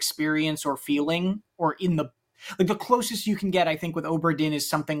sort of experience or feeling, or in the closest you can get, I think, with Obra Dinn is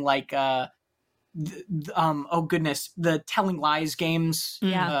something like the Telling Lies games.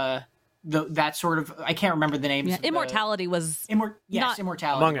 Yeah. That sort of, I can't remember the names. Yeah. Immortality was Immortality,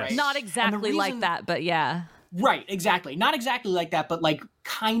 Among Us. right? not exactly like that, but yeah. Right, exactly. Not exactly like that, but like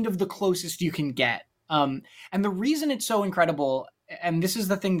kind of the closest you can get. And the reason it's so incredible, and this is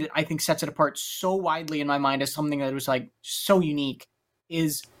the thing that I think sets it apart so widely in my mind as something that was like so unique,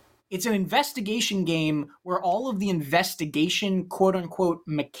 is it's an investigation game where all of the investigation quote unquote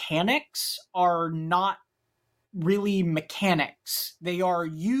mechanics are not really mechanics. They are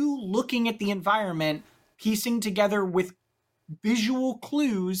you looking at the environment, piecing together with visual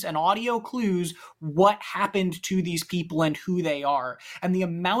clues and audio clues what happened to these people and who they are. And the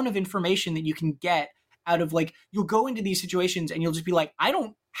amount of information that you can get out of, like, you'll go into these situations and you'll just be like,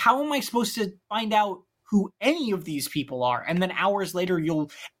 how am I supposed to find out who any of these people are? And then hours later,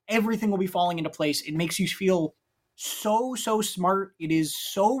 everything will be falling into place. It makes you feel so smart. It is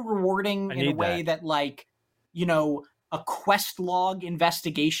so rewarding in a way that like, you know, a quest log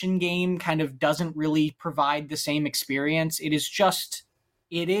investigation game kind of doesn't really provide the same experience. It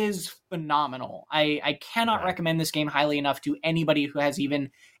is phenomenal. I cannot recommend this game highly enough to anybody who has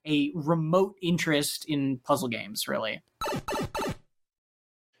even a remote interest in puzzle games, really.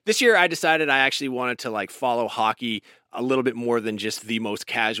 This year I decided I actually wanted to like follow hockey a little bit more than just the most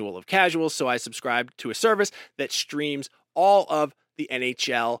casual of casuals. So I subscribed to a service that streams all of the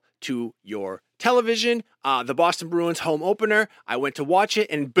NHL to your television. The Boston Bruins home opener, I went to watch it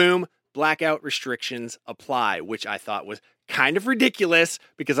and boom, blackout restrictions apply, which I thought was kind of ridiculous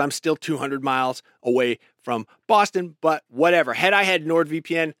because I'm still 200 miles away from Boston, but whatever. Had I had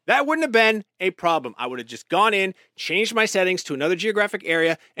NordVPN, that wouldn't have been a problem. I would have just gone in, changed my settings to another geographic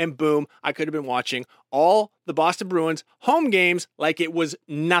area, and boom, I could have been watching all the Boston Bruins home games like it was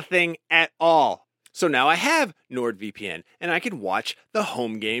nothing at all. So now I have NordVPN, and I can watch the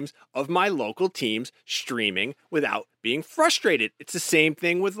home games of my local teams streaming without being frustrated. It's the same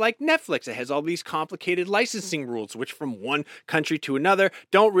thing with like Netflix. It has all these complicated licensing rules, which from one country to another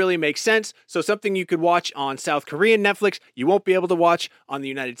don't really make sense. So something you could watch on South Korean Netflix, you won't be able to watch on the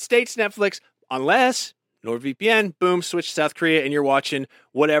United States Netflix unless NordVPN, boom, switch to South Korea, and you're watching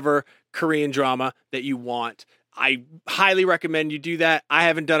whatever Korean drama that you want. I highly recommend you do that. I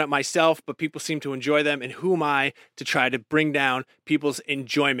haven't done it myself, but people seem to enjoy them, and who am I to try to bring down people's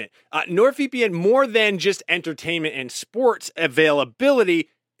enjoyment? NordVPN, more than just entertainment and sports availability,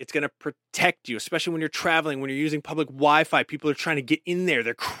 it's going to protect you, especially when you're traveling, when you're using public Wi-Fi. People are trying to get in there.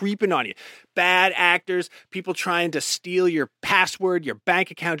 They're creeping on you. Bad actors, people trying to steal your password, your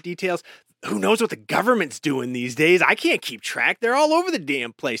bank account details. Who knows what the government's doing these days? I can't keep track. They're all over the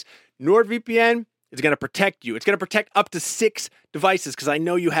damn place. NordVPN, It's going to protect you. It's going to protect up to 6 devices because I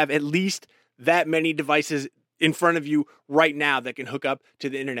know you have at least that many devices in front of you right now that can hook up to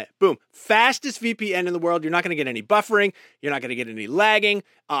the internet. Boom. Fastest VPN in the world. You're not going to get any buffering. You're not going to get any lagging.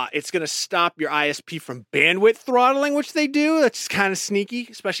 It's going to stop your ISP from bandwidth throttling, which they do. That's kind of sneaky,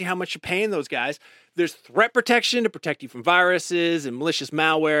 especially how much you're paying those guys. There's threat protection to protect you from viruses and malicious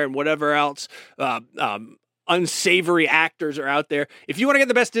malware and whatever else unsavory actors are out there. If you want to get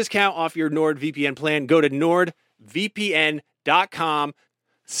the best discount off your NordVPN plan, go to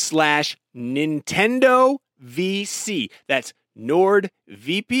nordvpn.com/NintendoVC. That's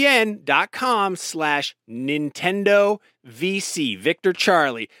nordvpn.com/NintendoVC. Victor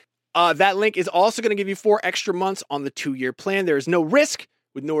Charlie. That link is also going to give you 4 extra months on the 2-year plan. There is no risk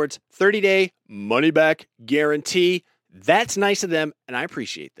with Nord's 30-day money-back guarantee. That's nice of them, and I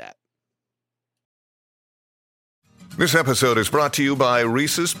appreciate that. This episode is brought to you by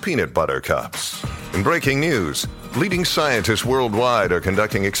Reese's Peanut Butter Cups. In breaking news, leading scientists worldwide are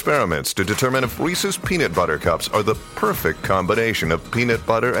conducting experiments to determine if Reese's Peanut Butter Cups are the perfect combination of peanut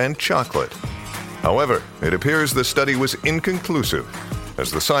butter and chocolate. However, it appears the study was inconclusive,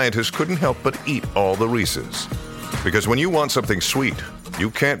 as the scientists couldn't help but eat all the Reese's. Because when you want something sweet, you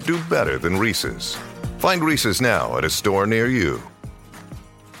can't do better than Reese's. Find Reese's now at a store near you.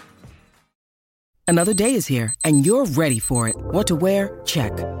 Another day is here, and you're ready for it. What to wear?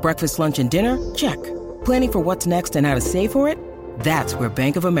 Check. Breakfast, lunch, and dinner? Check. Planning for what's next and how to save for it? That's where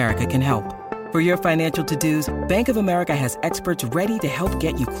Bank of America can help. For your financial to-dos, Bank of America has experts ready to help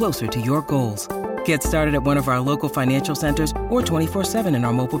get you closer to your goals. Get started at one of our local financial centers or 24/7 in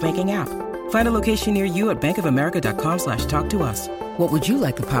our mobile banking app. Find a location near you at bankofamerica.com/talktous. What would you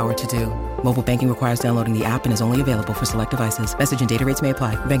like the power to do? Mobile banking requires downloading the app and is only available for select devices. Message and data rates may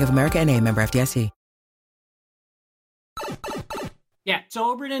apply. Bank of America N.A., member FDIC. Yeah,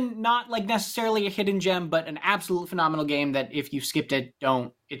 so Oberdin, not like necessarily a hidden gem, but an absolute phenomenal game that if you skipped it,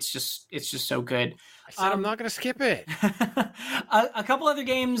 don't. It's just so good. I said I'm not going to skip it. A couple other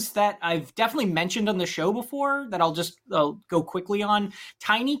games that I've definitely mentioned on the show before that I'll go quickly on.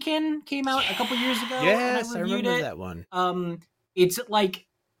 Tinykin came out a couple years ago. Yes, and I remember that one. It's like,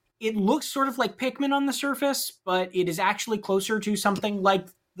 it looks sort of like Pikmin on the surface, but it is actually closer to something like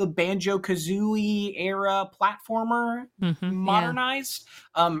the Banjo-Kazooie era platformer modernized.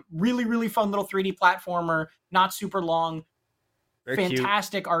 Yeah. Really, really fun little 3D platformer, not super long, very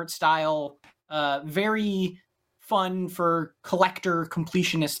fantastic cute art style, very fun for collector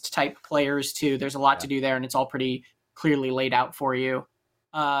completionist type players too. There's a lot to do there, and it's all pretty clearly laid out for you.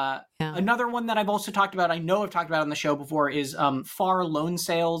 Another one that I've also talked about, I know I've talked about on the show before, is Far Loan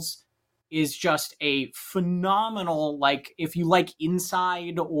Sales. Is just a phenomenal, like, if you like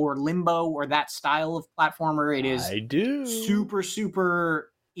Inside or Limbo or that style of platformer, it is super,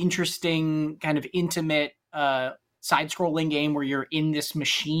 super interesting, kind of intimate side-scrolling game where you're in this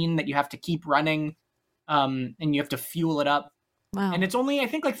machine that you have to keep running, and you have to fuel it up. Wow. And it's only, I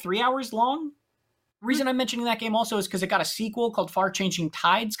think, like 3 hours long. The reason I'm mentioning that game also is because it got a sequel called Far Changing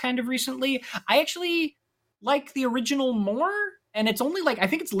Tides kind of recently. I actually like the original more. And it's only like, I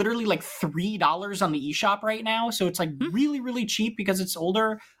think it's literally like $3 on the eShop right now. So it's like really, really cheap because it's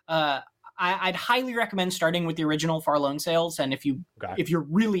older. I'd highly recommend starting with the original Far Loan Sales. And if you're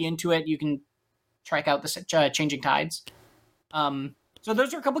really into it, you can check out the Changing Tides. So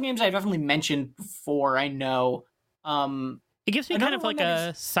those are a couple games I've definitely mentioned before, I know. It gives me kind of like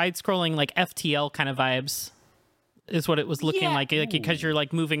a side-scrolling, like FTL kind of vibes, is what it was looking like because you're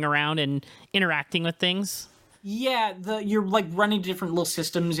like moving around and interacting with things. Yeah, you're like running different little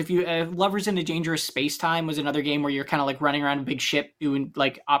systems. If you Lovers in a Dangerous Space-Time was another game where you're kind of like running around a big ship doing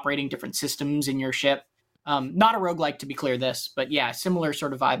like operating different systems in your ship. Not a roguelike, to be clear, this, but yeah, similar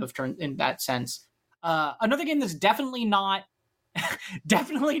sort of vibe of turn in that sense. Another game that's definitely not an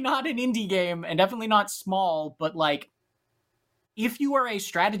indie game and definitely not small, but like if you are a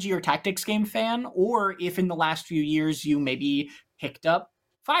strategy or tactics game fan, or if in the last few years you maybe picked up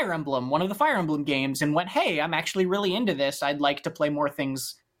Fire Emblem, one of the Fire Emblem games, and went, hey, I'm actually really into this. I'd like to play more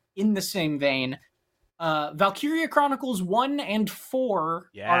things in the same vein. Valkyria Chronicles 1 and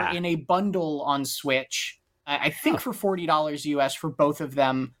 4 are in a bundle on Switch, I think for $40 US for both of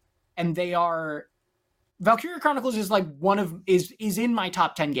them. And they are... Valkyria Chronicles is like is in my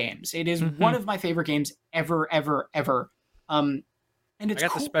top 10 games. It is one of my favorite games ever, ever, ever. And it's I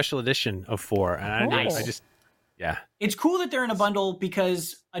got the special edition of 4, and Yeah. It's cool that they're in a bundle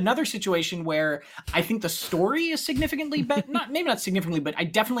because another situation where I think the story is significantly better, maybe not significantly, but I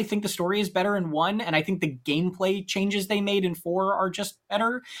definitely think the story is better in 1, and I think the gameplay changes they made in 4 are just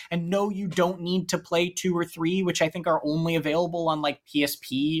better. And no, you don't need to play 2 or 3, which I think are only available on like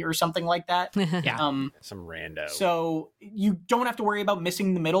PSP or something like that. Yeah. Some rando. So you don't have to worry about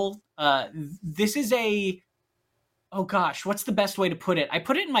missing the middle. This is oh gosh, what's the best way to put it? I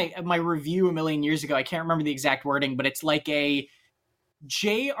put it in my review a million years ago. I can't remember the exact wording, but it's like a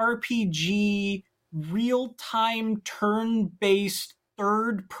JRPG real-time turn-based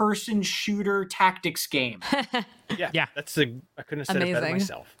third-person shooter tactics game. Yeah. Yeah. I couldn't have said it better Amazing.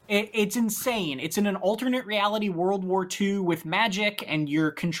 myself. It's insane. It's in an alternate reality World War II with magic, and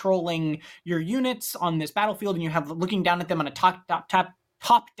you're controlling your units on this battlefield, and you have looking down at them on a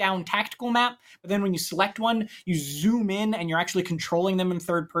top-down tactical map. But then when you select one, you zoom in, and you're actually controlling them in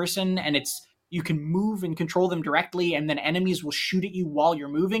third person, and you can move and control them directly, and then enemies will shoot at you while you're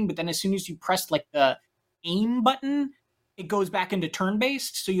moving. But then as soon as you press like the aim button, it goes back into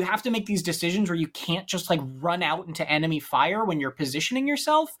turn-based. So you have to make these decisions where you can't just like run out into enemy fire when you're positioning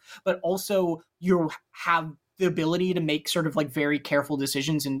yourself, but also you have the ability to make sort of like very careful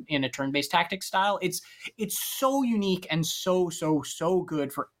decisions in a turn-based tactics style. It's so unique and so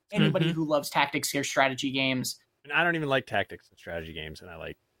good for anybody who loves tactics or strategy games. And I don't even like tactics and strategy games, and I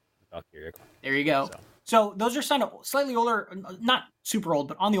like Valkyria. There you go. So those are slightly older, not super old,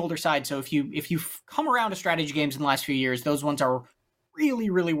 but on the older side. So if you've come around to strategy games in the last few years, those ones are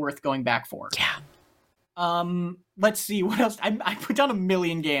really, really worth going back for. Yeah. Let's see what else. I put down a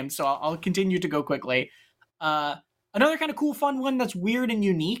million games, so I'll continue to go quickly. Another kind of cool, fun one that's weird and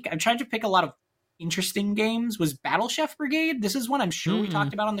unique. I'm trying to pick a lot of interesting games. Was Battle Chef Brigade. This is one I'm sure we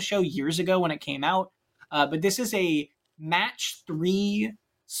talked about on the show years ago when it came out. But this is a match 3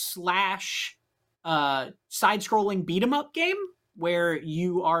 / side-scrolling beat-em-up game where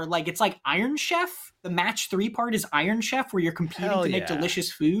you are like, it's like Iron Chef. The match 3 part is Iron Chef, where you're competing to make delicious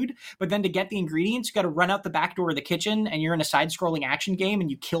food. But then to get the ingredients, you got to run out the back door of the kitchen, and you're in a side-scrolling action game,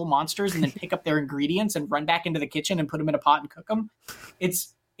 and you kill monsters and then pick up their ingredients and run back into the kitchen and put them in a pot and cook them.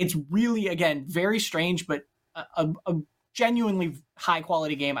 It's really, again, very strange, but a genuinely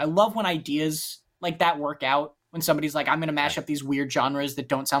high-quality game. I love when ideas like that work out. When somebody's like, I'm going to mash up these weird genres that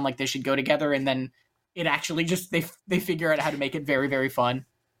don't sound like they should go together, and then it actually just they figure out how to make it very, very fun.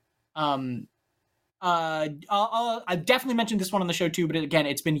 I've definitely mentioned this one on the show too, but again,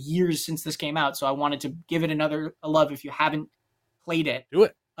 it's been years since this came out, so I wanted to give it a love if you haven't played it. Do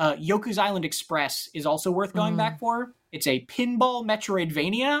it. Yoku's Island Express is also worth going back for. It's a pinball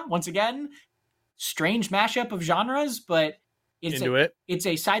Metroidvania. Once again, strange mashup of genres, but it's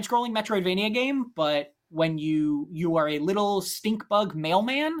a side-scrolling Metroidvania game, but when you are a little stink bug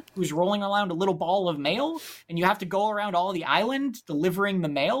mailman who's rolling around a little ball of mail, and you have to go around all the island delivering the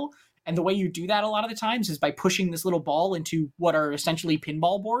mail. And the way you do that a lot of the times is by pushing this little ball into what are essentially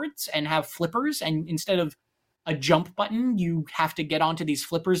pinball boards and have flippers. And instead of a jump button, you have to get onto these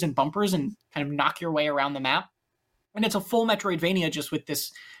flippers and bumpers and kind of knock your way around the map. And it's a full Metroidvania just with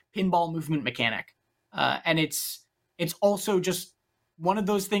this pinball movement mechanic. And it's also just one of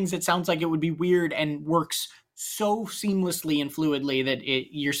those things that sounds like it would be weird and works so seamlessly and fluidly that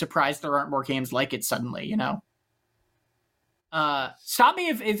you're surprised there aren't more games like it suddenly, you know? Stop me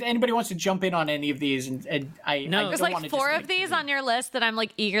if anybody wants to jump in on any of these. And I There's like 4 of these on your list that I'm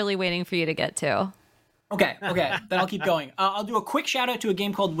like eagerly waiting for you to get to. Okay, then I'll keep going. I'll do a quick shout out to a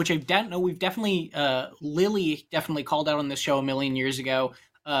game called, which I don't know, we've definitely, Lily definitely called out on this show a million years ago,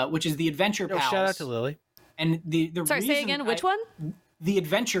 which is the Adventure Pals. Shout out to Lily. And the Sorry, say again, which one? The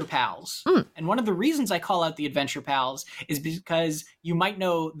Adventure Pals. And one of the reasons I call out the Adventure Pals is because you might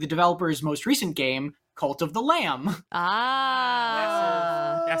know the developer's most recent game, Cult of the Lamb. Massive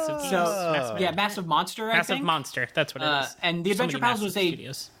Monster, I think. Massive Monster, that's what it is. And the Adventure Pals was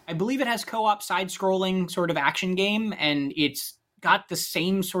I believe it has co-op side-scrolling sort of action game, and it's got the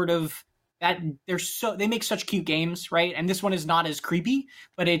same sort of they make such cute games, right? And this one is not as creepy,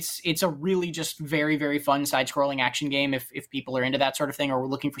 but it's a really just very, very fun side-scrolling action game if people are into that sort of thing or we're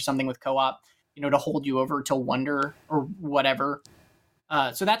looking for something with co-op, you know, to hold you over till wonder or whatever.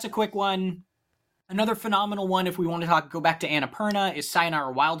 So that's a quick one. Another phenomenal one, if we want to go back to Annapurna, is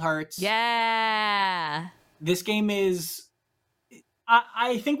Sayonara Wild Hearts. Yeah. This game is...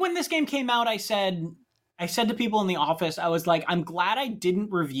 I think when this game came out, I said to people in the office, I was like, I'm glad I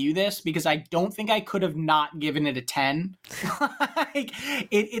didn't review this because I don't think I could have not given it a 10.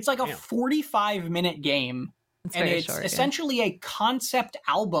 It's like a 45-minute game. And it's essentially a concept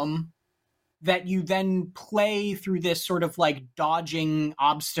album that you then play through this sort of like dodging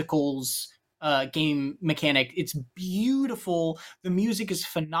obstacles game mechanic. It's beautiful. The music is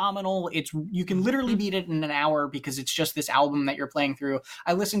phenomenal. You can literally beat it in an hour because it's just this album that you're playing through.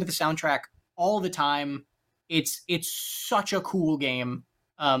 I listen to the soundtrack all the time. It's such a cool game.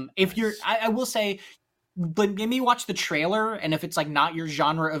 If you're, I will say, but maybe watch the trailer, and if it's like not your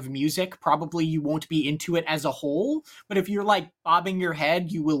genre of music, probably you won't be into it as a whole. But if you're like bobbing your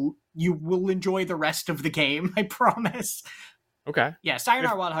head, you will enjoy the rest of the game. I promise. Okay. Yeah,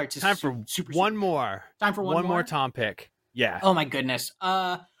 Sayonara Wild Hearts is time for super. One more. Time for one more Tom pick. Yeah. Oh my goodness.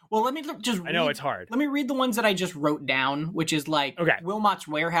 Well, let me just. I know it's hard. Let me read the ones that I just wrote down, which is like, okay. Wilmot's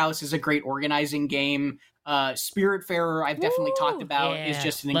Warehouse is a great organizing game. Spiritfarer, I've definitely talked about, is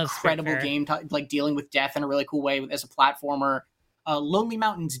just an incredible game, like dealing with death in a really cool way as a platformer. Lonely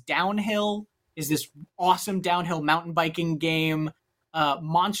Mountains Downhill is this awesome downhill mountain biking game.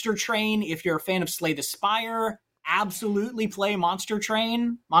 Monster Train, if you're a fan of Slay the Spire, absolutely play Monster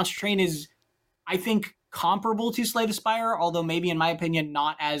Train. Monster Train is, I think, comparable to Slay the Spire, although maybe in my opinion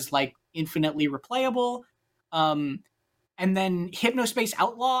not as like infinitely replayable. And then Hypnospace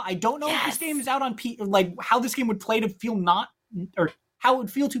Outlaw. I don't know if this game is out on like how this game would play to feel not, or how it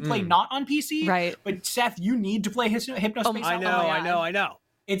would feel to play not on PC. Right. But Seth, you need to play Hypnospace Outlaw. I know.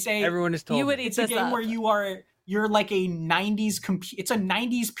 It's everyone is told. It's a game where you're like a 90s it's a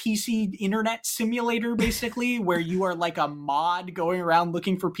 90s PC internet simulator, basically, where you are like a mod going around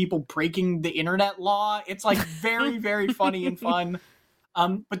looking for people breaking the internet law. It's like very, very funny and fun.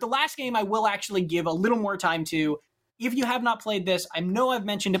 But the last game I will actually give a little more time to, if you have not played this, I know I've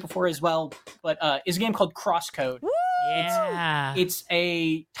mentioned it before as well, but is a game called Crosscode. Yeah. It's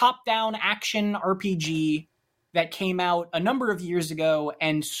a top-down action RPG that came out a number of years ago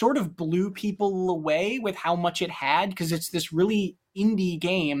and sort of blew people away with how much it had, because it's this really indie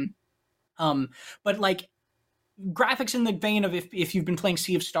game. But like graphics in the vein of if you've been playing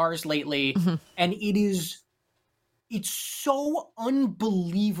Sea of Stars lately, and it's so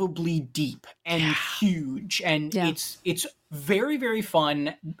unbelievably deep and huge, and it's very, very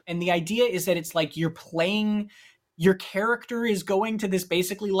fun. And the idea is that it's like your character is going to this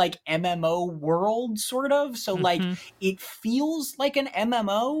basically like MMO world, sort of. So like it feels like an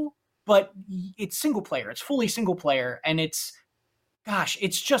MMO, but it's single player. It's fully single player, and it's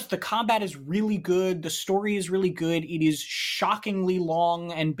just, the combat is really good. The story is really good. It is shockingly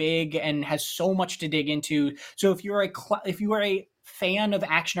long and big and has so much to dig into. So if you are a fan of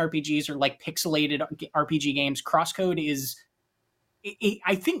action RPGs or like pixelated RPG games, Crosscode is,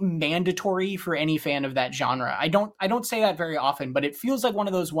 I think, mandatory for any fan of that genre. I don't say that very often, but it feels like one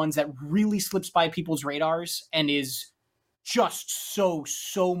of those ones that really slips by people's radars and is just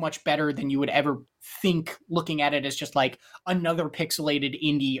so much better than you would ever think, looking at it as just like another pixelated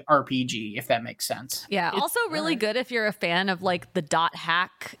indie RPG, if that makes sense. Yeah. Also really good if you're a fan of like the dot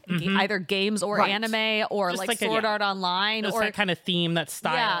hack, either games or anime, or just like Sword Art Online, just or that kind of theme, that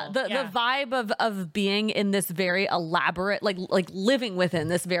style. The vibe of being in this very elaborate, like living within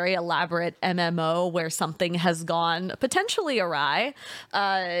this very elaborate MMO where something has gone potentially awry.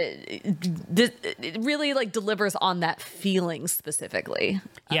 It really like delivers on that feeling specifically.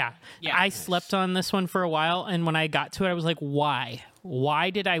 Yeah. I slept on this one for a while, and when I got to it, I was like, why? Why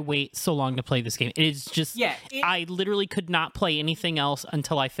did I wait so long to play this game? It's just, I literally could not play anything else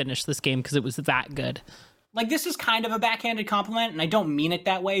until I finished this game because it was that good. Like, this is kind of a backhanded compliment, and I don't mean it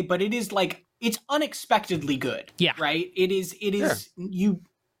that way, but it is like, it's unexpectedly good. Yeah. Right? It is,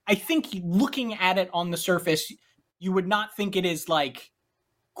 I think looking at it on the surface, you would not think it is like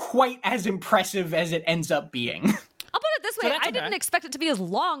quite as impressive as it ends up being. I'll put it this way. I didn't expect it to be as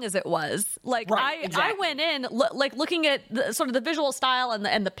long as it was. Like, I went in looking at sort of the visual style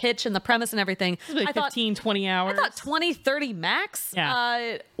and the pitch and the premise and everything. Like I 15, 20 hours. I thought 20, 30 max.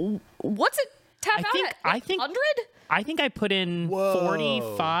 Yeah. What's it tap out at? I think 100? I think I put in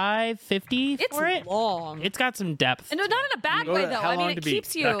 45, 50 for it. It's long. It's got some depth. And not in a bad way, though. I mean, it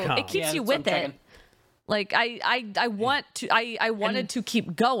keeps you with it. Like I wanted to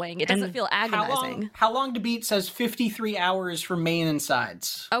keep going. It doesn't feel agonizing. How long to beat says 53 hours for main and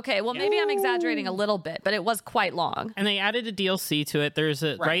sides. Okay, well maybe I'm exaggerating a little bit, but it was quite long. And they added a DLC to it. There's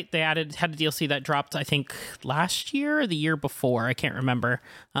a they had a DLC that dropped, I think, last year or the year before. I can't remember.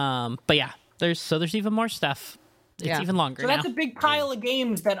 But yeah, there's even more stuff. It's even longer. So that's a big pile of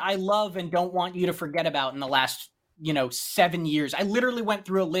games that I love and don't want you to forget about in the last 7 years. I literally went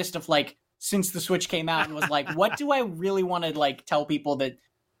through a list of like, since the Switch came out, and was like, what do I really want to like tell people that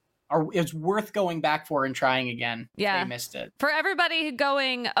is worth going back for and trying again if they missed it? For everybody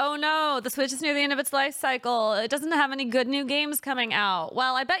going, oh no, the Switch is near the end of its life cycle. It doesn't have any good new games coming out.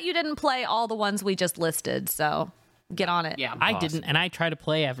 Well, I bet you didn't play all the ones we just listed, so get on it. Yeah. I didn't, and I try to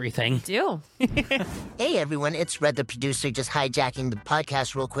play everything. Do. Hey everyone, it's Red the producer just hijacking the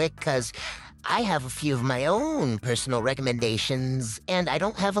podcast real quick because I have a few of my own personal recommendations and I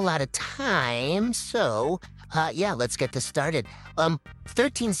don't have a lot of time, so yeah, let's get this started.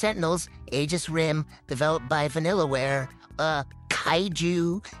 13 Sentinels, Aegis Rim, developed by Vanillaware,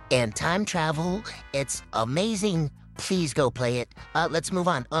 kaiju and time travel. It's amazing. Please go play it. Let's move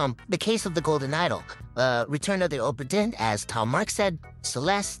on. The Case of the Golden Idol, Return of the Obra Dinn, as Tom Mark said,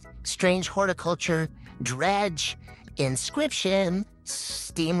 Celeste, Strange Horticulture, Dredge, Inscription,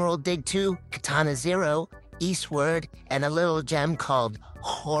 Steamroll Dig 2, Katana Zero, Eastward, and a little gem called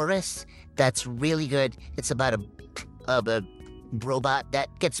Horus. That's really good. It's about a robot that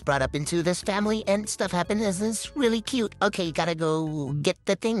gets brought up into this family and stuff happens. It's really cute. Okay, gotta go get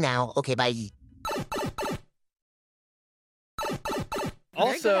the thing now. Okay, bye.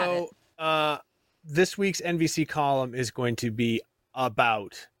 Also, this week's NVC column is going to be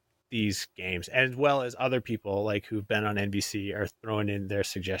about these games, as well as other people like who've been on NVC are throwing in their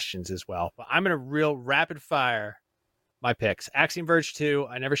suggestions as well. But I'm going to real rapid fire my picks. Axiom Verge 2,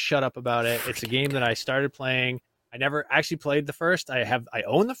 I never shut up about it. It's a game that I started playing. I never actually played the first. I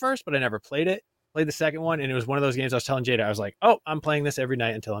own the first, but I never played it. Played the second one, and it was one of those games I was telling Jada, I was like, oh, I'm playing this every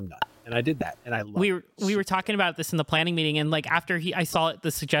night until I'm done. And I did that, and I loved it. We were talking about this in the planning meeting, and like after I saw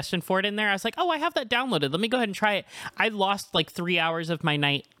the suggestion for it in there, I was like, oh, I have that downloaded. Let me go ahead and try it. I lost like 3 hours of my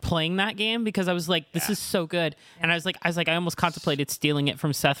night playing that game because I was like, this is so good. And I was like, I almost contemplated stealing it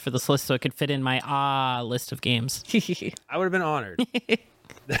from Seth for this list so it could fit in my list of games. I would have been honored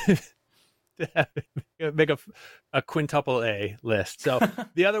to make a quintuple A list. So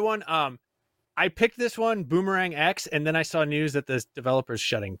the other one, I picked this one, Boomerang X, and then I saw news that the developer's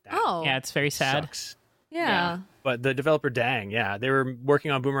shutting down. Oh. Yeah, it's very sad. Sucks. Yeah. But the developer, they were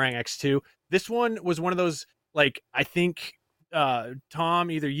working on Boomerang X2. This one was one of those, like, I think,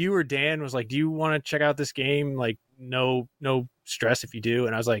 Tom, either you or Dan was like, do you want to check out this game? Like, no stress if you do.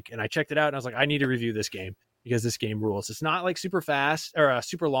 And I was like, and I checked it out, and I was like, I need to review this game because this game rules. It's not like super fast or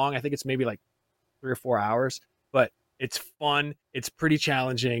super long. I think it's maybe like 3 or 4 hours, but it's fun, it's pretty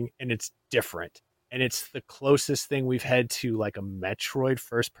challenging, and it's different. And it's the closest thing we've had to like a Metroid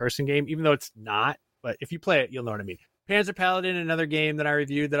first-person game, even though it's not. But if you play it, you'll know what I mean. Panzer Paladin, another game that I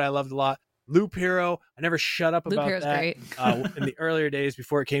reviewed that I loved a lot. Loop Hero, I never shut up about Hero's that. great. In the earlier days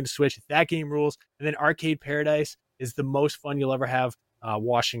before it came to Switch. That game rules. And then Arcade Paradise is the most fun you'll ever have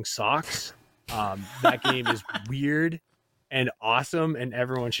washing socks. That game is weird and awesome, and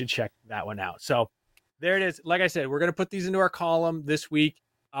everyone should check that one out. So there it is. Like I said, we're going to put these into our column this week.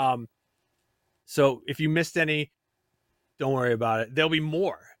 So if you missed any, don't worry about it. There'll be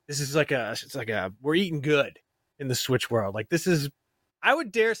more. This is we're eating good in the Switch world. Like this is, I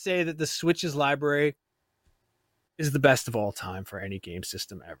would dare say that the Switch's library is the best of all time for any game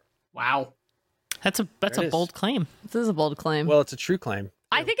system ever. Wow. That's a bold claim. This is a bold claim. Well, it's a true claim.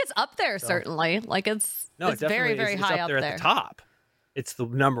 I think it's up there, certainly. Like it's very, very high up there. At the top. It's the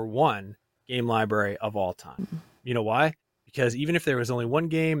number one game library of all time. You know why? Because even if there was only one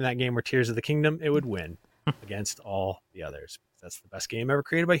game and that game were Tears of the Kingdom, it would win against all the others. That's the best game ever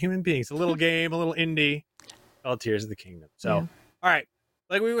created by human beings. A little game, a little indie called Tears of the Kingdom. So, All right.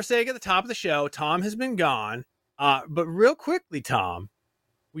 Like we were saying at the top of the show, Tom has been gone. But real quickly, Tom,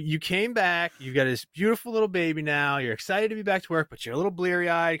 you came back. You've got this beautiful little baby now. You're excited to be back to work, but you're a little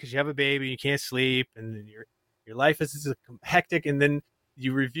bleary-eyed because you have a baby. You can't sleep, and your life is hectic. And then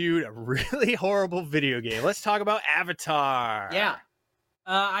you reviewed a really horrible video game. Let's talk about Avatar. Yeah.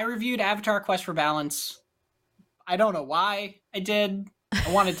 I reviewed Avatar Quest for Balance. I don't know why I did. I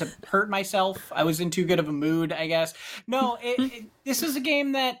wanted to hurt myself. I was in too good of a mood, I guess. No, this is a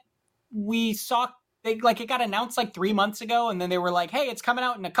game that we saw. It got announced like 3 months ago, and then they were like, hey, it's coming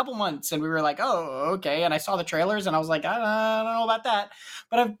out in a couple months. And we were like, oh, okay. And I saw the trailers, and I was like, I don't know about that.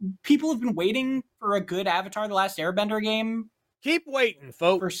 But people have been waiting for a good Avatar The Last Airbender game. Keep waiting,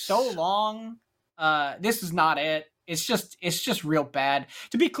 folks. For so long. This is not it. It's just real bad.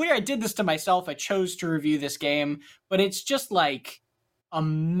 To be clear, I did this to myself. I chose to review this game, but it's just like a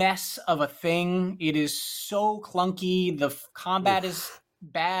mess of a thing. It is so clunky. The combat is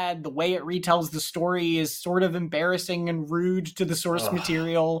bad. The way it retells the story is sort of embarrassing and rude to the source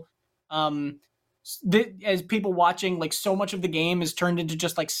material. As people watching, like so much of the game is turned into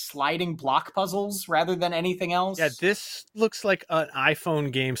just like sliding block puzzles rather than anything else. Yeah, this looks like an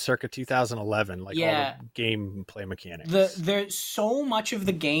iPhone game circa 2011, like all the gameplay mechanics. There's so much of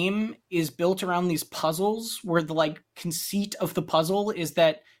the game is built around these puzzles where the like conceit of the puzzle is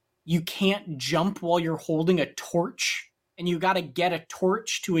that you can't jump while you're holding a torch and you got to get a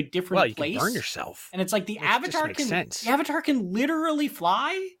torch to a different you place. can burn yourself. And it's like the Which just avatar makes sense. the avatar can literally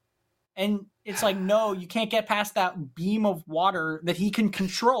fly, and it's like, no, you can't get past that beam of water that he can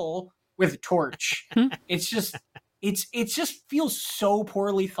control with a torch. It's just feels so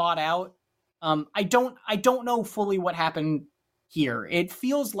poorly thought out. I don't know fully what happened here. It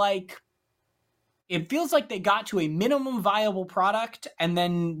feels like they got to a minimum viable product, and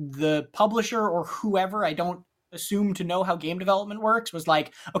then the publisher or whoever, I don't assume to know how game development works, was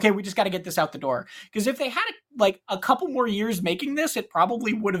like, okay, we just got to get this out the door. Because if they had like a couple more years making this, it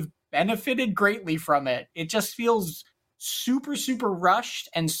probably would have benefited greatly from it. It just feels super, super rushed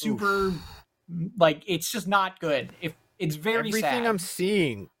and super like it's just not good. It's very Everything sad. I'm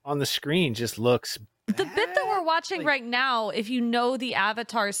seeing on the screen just looks The bit that we're watching right now, if you know the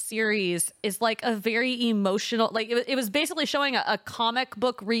Avatar series, is like a very emotional, like it was basically showing a comic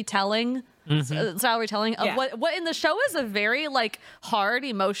book retelling, style retelling of what in the show is a very like hard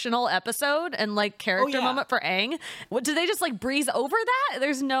emotional episode and like character moment for Aang. What did they just like breeze over that?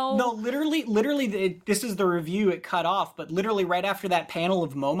 There's no literally this is the review it cut off, but literally right after that panel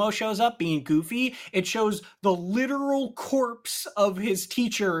of Momo shows up being goofy, it shows the literal corpse of his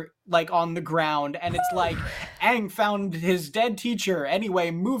teacher like on the ground, and it's like Aang found his dead teacher.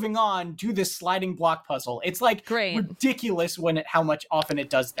 Anyway, moving on, do this sliding block puzzle. It's like ridiculous how much often it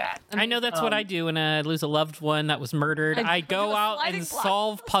does that. I know that's what I do when I lose a loved one that was murdered. I go out and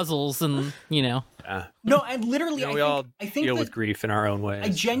solve puzzles, and No, and literally, we all deal with grief in our own ways. I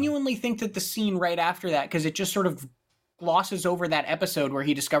genuinely think that the scene right after that, because it just sort of glosses over that episode where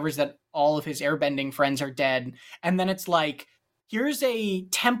he discovers that all of his airbending friends are dead, and then it's like, here's a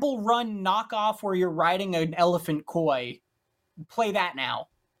Temple Run knockoff where you're riding an elephant koi. Play that now.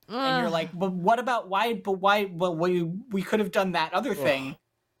 And you're like, but what about why? Well, we could have done that other thing,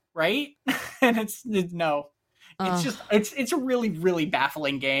 right? And it's no. It's just it's a really, really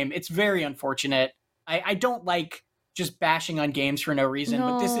baffling game. It's very unfortunate. I don't like just bashing on games for no reason,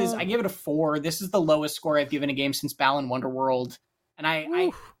 but I give it a 4. This is the lowest score I've given a game since Balan Wonderworld, and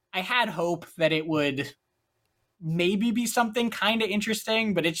I had hope that it would maybe be something kind of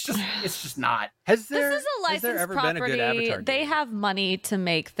interesting, but it's just not. This is a licensed property. Been a good Avatar game? They have money to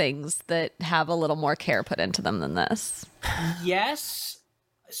make things that have a little more care put into them than this. Yes.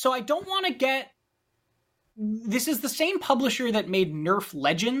 So I don't want to get... This is the same publisher that made Nerf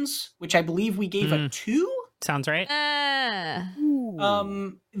Legends, which I believe we gave a 2? Sounds right.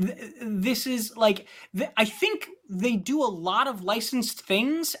 This is like, I think they do a lot of licensed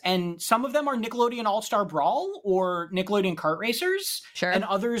things, and some of them are Nickelodeon All-Star Brawl or Nickelodeon Kart Racers, and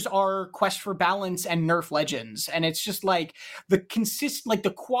others are Quest for Balance and Nerf Legends. And it's just like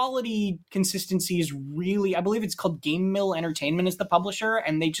the quality consistency is really, I believe it's called Game Mill Entertainment is the publisher,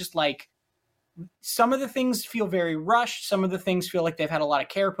 and they just like, some of the things feel very rushed. Some of the things feel like they've had a lot of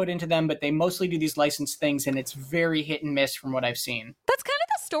care put into them, but they mostly do these licensed things, and it's very hit and miss from what I've seen. That's kind of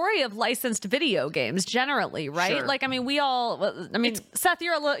the story of licensed video games generally, right? Sure. Like, I mean, Seth,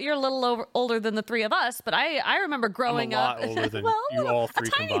 you're a little older than the three of us, but I remember growing up. I'm a lot older than you all three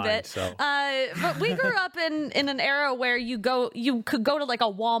a tiny combined. Bit. So. But we grew up in an era where you could go to like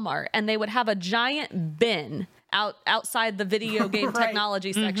a Walmart and they would have a giant bin outside the video game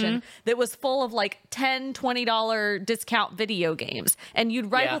technology section that was full of like $10, $20 discount video games, and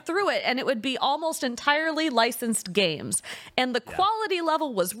you'd rifle through it and it would be almost entirely licensed games, and the quality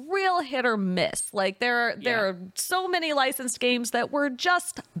level was real hit or miss. Like there are so many licensed games that were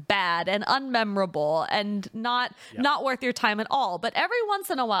just bad and unmemorable and not worth your time at all, but every once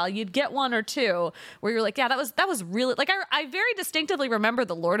in a while you'd get one or two where you're like, that was really like, I very distinctively remember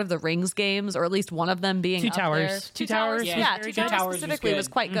the Lord of the Rings games, or at least one of them being Two up Towers. there. Two Towers. Yeah, Two Towers specifically was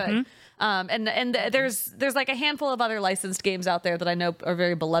quite good. And there's like a handful of other licensed games out there that I know are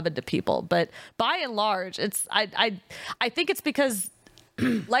very beloved to people. But by and large, I think it's because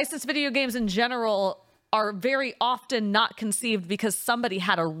licensed video games in general are very often not conceived because somebody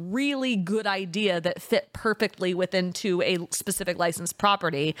had a really good idea that fit perfectly within a specific licensed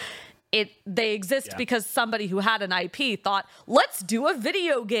property. They exist because somebody who had an IP thought, let's do a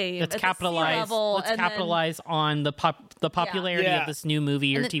video game. Let's capitalize on the popularity of this new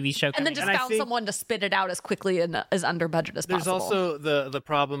movie or TV show. And then just found someone to spit it out as quickly and as under budget as possible. There's also the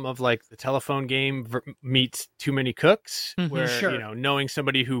problem of like the telephone game meets Too Many Cooks, where knowing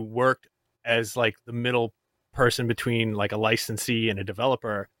somebody who worked as like the middle person between like a licensee and a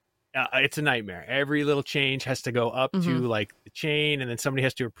developer, it's a nightmare. Every little change has to go up to like the chain, and then somebody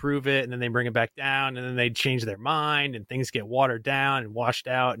has to approve it, and then they bring it back down, and then they change their mind, and things get watered down and washed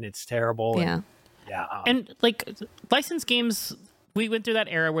out, and it's terrible. And like licensed games, We went through that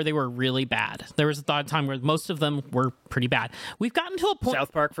era where they were really bad. There was a time where most of them were pretty bad. We've gotten to a point.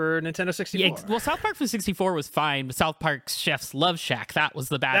 South Park for Nintendo 64. Yeah, well, South Park for 64 was fine, but South Park's Chef's Love Shack, that was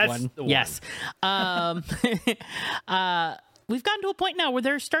the bad That's one. the one. Yes. We've gotten to a point now where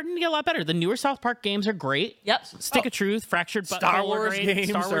they're starting to get a lot better. The newer South Park games are great. Yep. Stick of Truth, Fractured Butthole Star are Wars great. games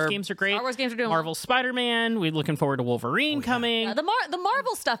Star Wars are- games are great. Star Wars games are doing Marvel Spider-Man. We're looking forward to Wolverine coming. The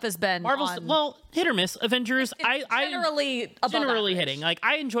Marvel stuff has been Well, hit or miss. Avengers, generally above generally average. hitting. Like,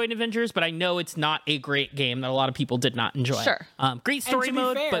 I enjoyed Avengers, but I know it's not a great game that a lot of people did not enjoy. Sure. Great story to be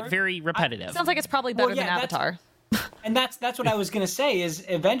mode, fair, but very repetitive. Sounds like it's probably better Well, yeah, than that's- Avatar. And that's what I was going to say is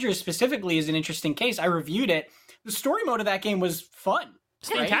Avengers specifically is an interesting case. I reviewed it. The story mode of that game was fun. It's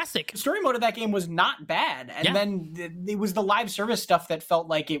fantastic. The story mode of that game was not bad. And then it was the live service stuff that felt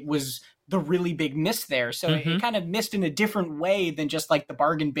like it was the really big miss there. So it kind of missed in a different way than just like the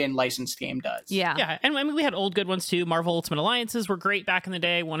bargain bin licensed game does. Yeah. Yeah, and I mean, we had old good ones too. Marvel Ultimate Alliances were great back in the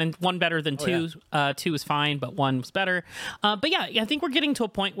day. One better than two. Two was fine, but one was better. But yeah, I think we're getting to a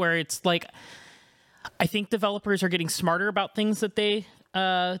point where it's like, I think developers are getting smarter about things that they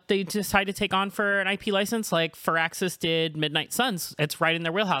decide to take on for an IP license. Like Firaxis did Midnight Suns. It's right in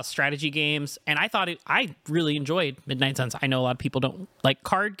their wheelhouse, strategy games. And I really enjoyed Midnight Suns. I know a lot of people don't like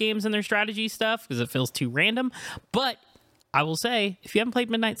card games and their strategy stuff because it feels too random. But I will say, if you haven't played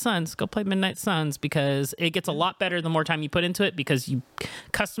Midnight Suns, go play Midnight Suns because it gets a lot better the more time you put into it because you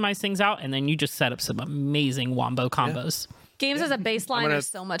customize things out and then you just set up some amazing wombo combos. Games as a baseline are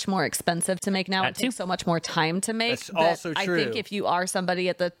so much more expensive to make now. It takes so much more time to make. That's also I true. think if you are somebody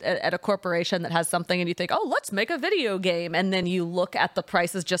at a corporation that has something and you think, oh, let's make a video game, and then you look at the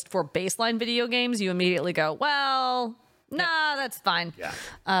prices just for baseline video games, you immediately go, well, nah, that's fine. Yeah.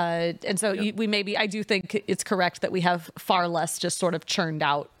 And so I do think it's correct that we have far less just sort of churned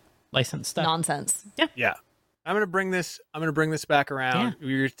out Licensed stuff. nonsense. Yeah. I'm going to bring this back around. Yeah.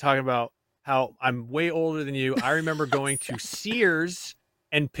 We were talking about how I'm way older than you. I remember going to Sears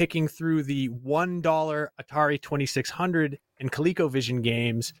and picking through the $1 Atari 2600 and ColecoVision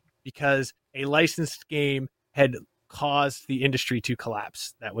games because a licensed game had caused the industry to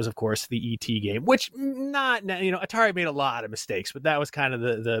collapse. That was, of course, the ET game, which Atari made a lot of mistakes, but that was kind of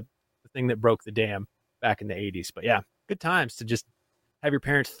the thing that broke the dam back in the 80s. But yeah, good times to just have your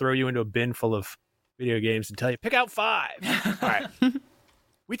parents throw you into a bin full of video games and tell you, pick out 5. All right.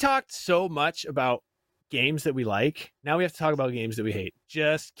 We talked so much about games that we like. Now we have to talk about games that we hate.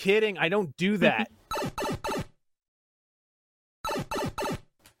 Just kidding. I don't do that.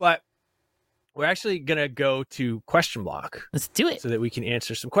 But we're actually going to go to Question Block. Let's do it. So that we can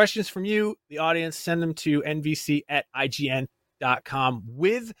answer some questions from you, the audience. Send them to nvc@ign.com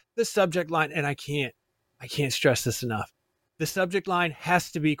with the subject line. And I can't stress this enough. The subject line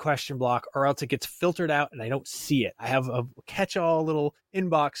has to be Question Block or else it gets filtered out and I don't see it. I have a catch-all little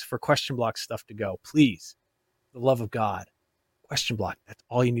inbox for Question Block stuff to go. Please, for the love of God, Question Block. That's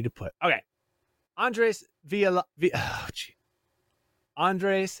all you need to put. Okay. Andres Villalba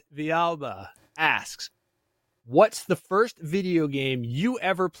asks, what's the first video game you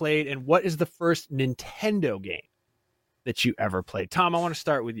ever played and what is the first Nintendo game that you ever played? Tom, I want to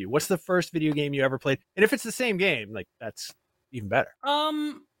start with you. What's the first video game you ever played? And if it's the same game, like that's even better.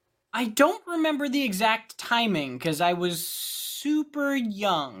 I don't remember the exact timing because I was super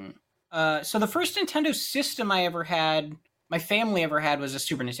young. So the first Nintendo system my family ever had was a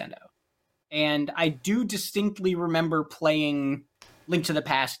Super Nintendo. And I do distinctly remember playing Link to the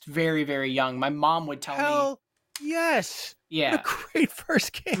Past very, very young. My mom would tell me... Yes! Yeah. What a great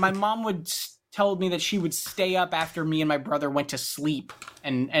first game. My mom would tell me that she would stay up after me and my brother went to sleep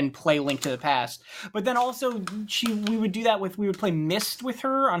and play Link to the Past. But then also we would play Myst with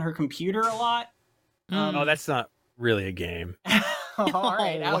her on her computer a lot. Oh, that's not really a game. All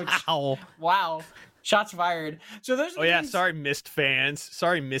right. Ouch. Wow. Shots fired. So those are games... sorry, Myst fans.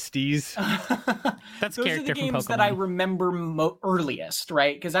 Sorry, Misties. That's those are the games that I remember earliest,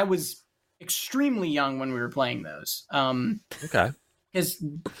 right? Because I was extremely young when we were playing those. Okay. Because,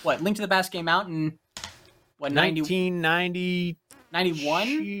 Link to the Past came out in, 1990...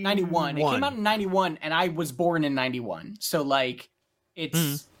 91? 91. It came out in 91, and I was born in 91. So,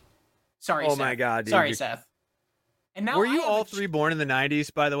 it's... Sorry, oh Seth. my God, dude. Sorry, Seth. And now were you all three born in the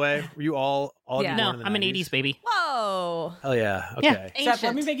 90s, by the way? Were you all Yeah. No, born in the 90s? I'm an 80s baby. Whoa. Hell yeah. Okay. Yeah. Seth,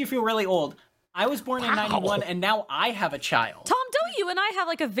 let me make you feel really old. I was born in 91, and now I have a child. Tom, don't you and I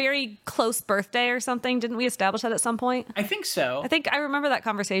have a very close birthday or something? Didn't we establish that at some point? I think so. I think I remember that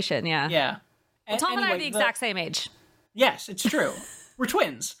conversation, yeah. Yeah. Well, Tom and I are Anyway, the exact same age. Yes, it's true. We're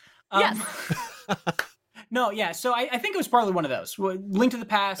twins. Yes. No, yeah. So I think it was probably one of those. Link to the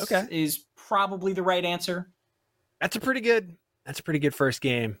Past is probably the right answer. That's a pretty good That's a pretty good first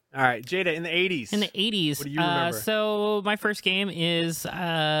game. All right, Jada, in the 80s. In the 80s. What do you remember? So my first game is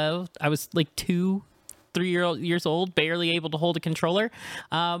I was like 3 years old, barely able to hold a controller.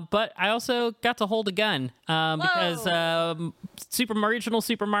 But I also got to hold a gun because original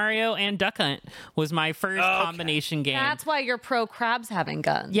Super Mario and Duck Hunt was my first combination game. That's why you're pro crabs having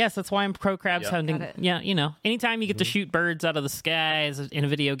guns. Yes, that's why I'm pro crabs hunting. Got it. Yeah, anytime you get to shoot birds out of the skies in a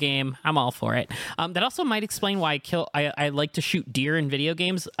video game, I'm all for it. That also might explain why I like to shoot deer in video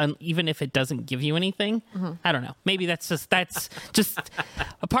games, even if it doesn't give you anything. I don't know. Maybe that's just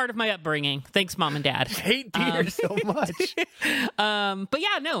a part of my upbringing. Thanks, Mom and Dad. Hate deer so much. But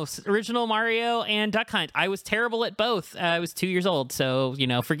yeah, no, original Mario and Duck Hunt. I was terrible at both. I was 2 years old, so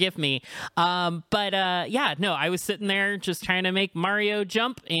forgive me. Yeah, no, I was sitting there just trying to make Mario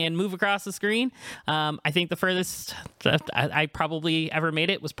jump and move across the screen. I think the furthest I probably ever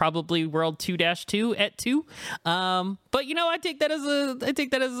made it was probably World 2-2 at 2. But I take that as a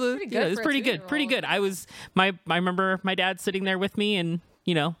it's pretty good. Pretty good. I remember my dad sitting there with me and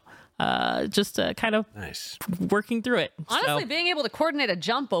just kind of nice working through it. Honestly, being able to coordinate a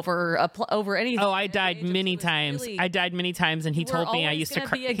jump over anything. Oh, I died many times. I died many times, and he told me I used to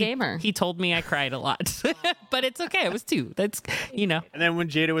cry. Be a gamer. He told me I cried a lot, but it's okay. I was 2. That's And then when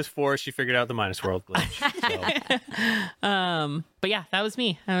Jada was 4, she figured out the minus world glitch. So. But yeah, that was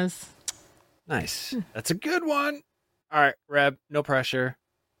me. I was nice. That's a good one. All right, Reb, no pressure.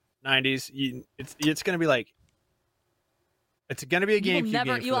 90s. It's gonna be like. It's going to be a game.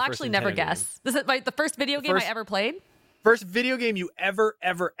 You'll actually never guess. This is the first video game I ever played. First video game you ever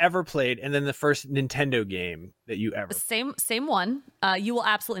played, and then the first Nintendo game that you ever. Same one. You will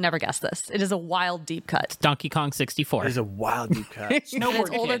absolutely never guess this. It is a wild deep cut. Donkey Kong 64. It is a wild deep cut. It's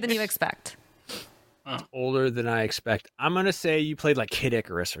older than you expect. Older than I expect. I'm going to say you played like Kid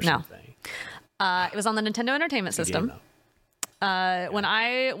Icarus or something. It was on the Nintendo Entertainment System. When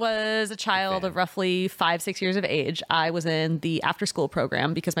I was a child of roughly 5-6 years of age, I was in the after school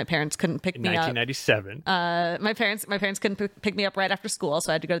program because my parents couldn't pick me up. 1997. My parents couldn't pick me up right after school,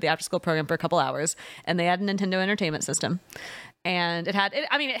 so I had to go to the after school program for a couple hours, and they had a Nintendo Entertainment System. And it had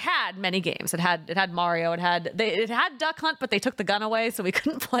many games. It had Mario. It had Duck Hunt, but they took the gun away, so we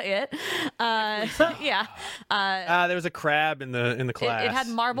couldn't play it. Yeah. There was a crab in the class. It had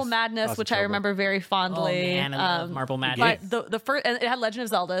Marble Madness, which I remember very fondly. Oh man, I love Marble Madness. But the first, and it had Legend of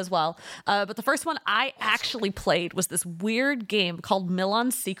Zelda as well. But the first one I actually played was this weird game called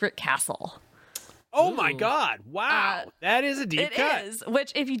Milon's Secret Castle. Oh my God! Wow, that is a deep cut. It is.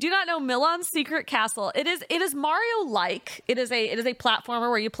 Which, if you do not know Milon's Secret Castle, it is Mario-like. It is a platformer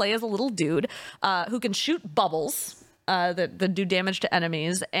where you play as a little dude who can shoot bubbles that do damage to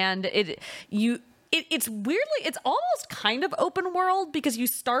enemies, and it's weirdly, it's almost kind of open world because you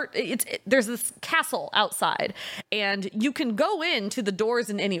start, there's this castle outside and you can go into the doors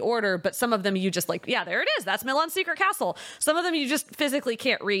in any order, but some of them you just there it is. That's Milon's Secret Castle. Some of them you just physically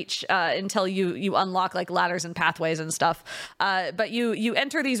can't reach until you unlock like ladders and pathways and stuff. But you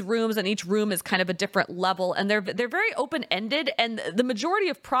enter these rooms and each room is kind of a different level and they're very open-ended, and the majority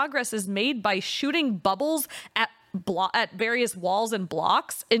of progress is made by shooting bubbles at various walls and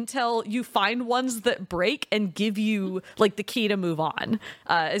blocks until you find ones that break and give you like the key to move on.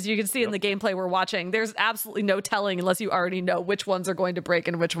 As you can see in the gameplay we're watching, there's absolutely no telling unless you already know which ones are going to break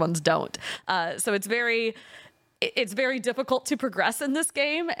and which ones don't. So it's very difficult to progress in this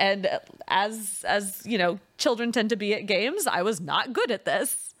game, and as children tend to be at games, I was not good at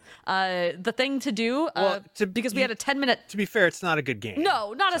this. The thing to do, because we had a 10-minute... To be fair, it's not a good game.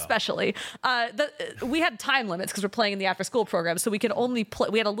 No, not especially. We had time limits because we're playing in the after-school program, so we could only play...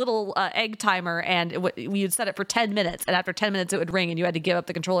 We had a little egg timer, and we would set it for 10 minutes, and after 10 minutes it would ring, and you had to give up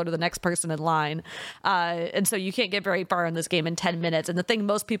the controller to the next person in line. And so you can't get very far in this game in 10 minutes. And the thing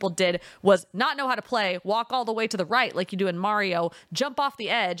most people did was not know how to play, walk all the way to the right like you do in Mario, jump off the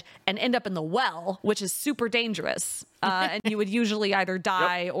edge, and end up in the well, which is super dangerous. And you would usually either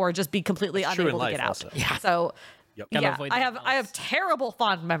die or just be completely unable to get out. Also. Yeah. So, yeah, I have terrible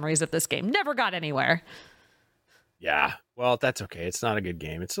fond memories of this game. Never got anywhere. Yeah. Well, that's okay. It's not a good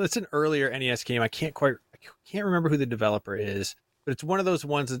game. It's an earlier NES game. I can't remember who the developer is, but it's one of those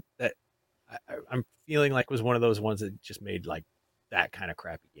ones that I'm feeling like was one of those ones that just made like that kind of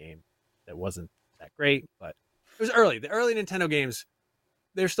crappy game that wasn't that great, but it was early. The early Nintendo games,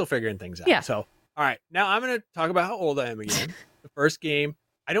 they're still figuring things out. Yeah. So, all right, now I'm going to talk about how old I am again. The first game,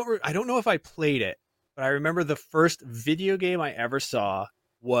 I don't know if I played it, but I remember the first video game I ever saw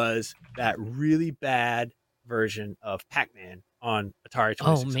was that really bad version of Pac-Man on Atari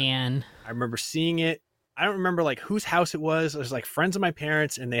 2600. Oh man, I remember seeing it. I don't remember like whose house it was. It was like friends of my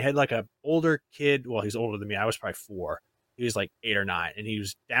parents, and they had like a older kid. Well, he's older than me. I was probably 4, He was like 8 or 9, and he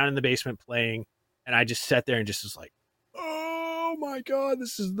was down in the basement playing, and I just sat there and just was like, oh my God,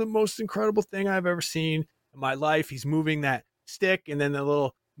 this is the most incredible thing I've ever seen in my life. He's moving that stick, and then the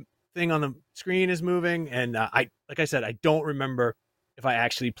little thing on the screen is moving, and like I said, I don't remember if I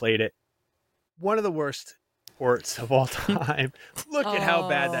actually played it. One of the worst ports of all time. Look at how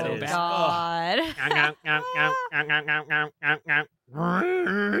bad that is.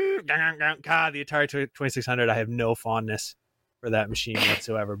 God, the Atari 2600, I have no fondness for that machine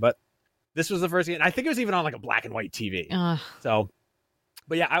whatsoever. But this was the first game. I think it was even on like a black and white TV. So,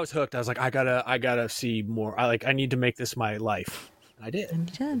 but yeah, I was hooked. I was like, I gotta see more. I need to make this my life. And I did. And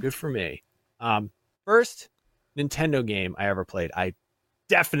you did. Good for me. First Nintendo game I ever played. I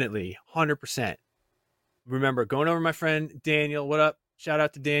definitely 100% remember going over to my friend Daniel. What up? Shout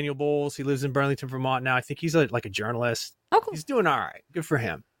out to Daniel Bowles. He lives in Burlington, Vermont now. I think he's like a journalist. Oh, cool. He's doing all right. Good for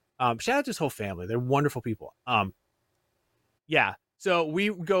him. Shout out to his whole family. They're wonderful people. Yeah. So we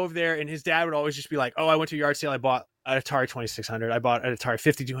would go over there, and his dad would always just be like, oh, I went to a yard sale. I bought an Atari 2600. I bought an Atari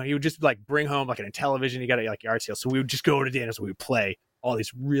 5200. He would just like bring home like a television. You got a like yard sale. So we would just go to Daniel's and we would play all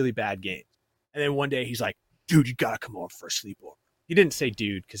these really bad games. And then one day he's like, dude, you got to come over for a sleepover. He didn't say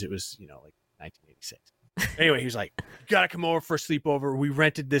dude because it was, like 1986. Anyway, he was like, you got to come over for a sleepover. We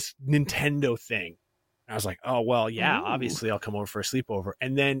rented this Nintendo thing. And I was like, oh, well, yeah, obviously I'll come over for a sleepover.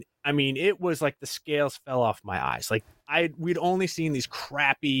 And then, I mean, it was like the scales fell off my eyes. Like we'd only seen these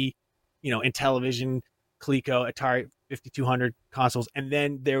crappy, in television, Coleco, Atari 5200 consoles. And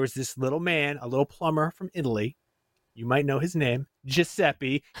then there was this little man, a little plumber from Italy. You might know his name,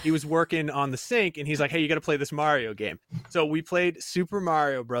 Giuseppe. He was working on the sink, and he's like, hey, you got to play this Mario game. So we played Super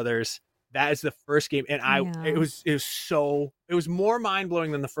Mario Brothers. That is the first game. And it was more mind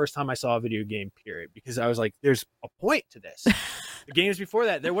blowing than the first time I saw a video game, period, because I was like, there's a point to this. The games before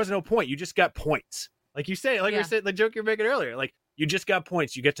that, there was no point. You just got points. Like you say, like I said, the joke you're making earlier, like you just got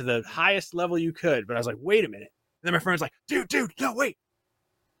points. You get to the highest level you could. But I was like, wait a minute. And then my friend was like, dude, no, wait.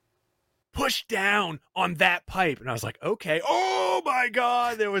 Push down on that pipe. And I was like, okay. Oh my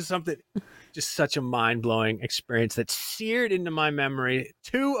God. There was something, just such a mind-blowing experience that seared into my memory.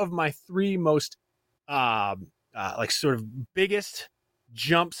 2 of my 3 most sort of biggest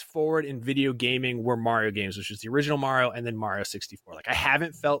jumps forward in video gaming were Mario games, which was the original Mario and then Mario 64. Like I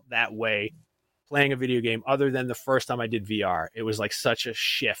haven't felt that way playing a video game other than the first time I did VR. It was like such a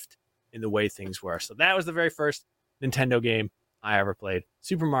shift in the way things were. So that was the very first Nintendo game I ever played.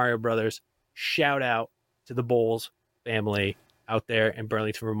 Super Mario Brothers. Shout out to the Bowles family out there in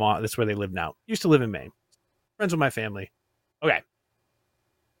Burlington, Vermont. That's where they live now. Used to live in Maine. Friends with my family. Okay.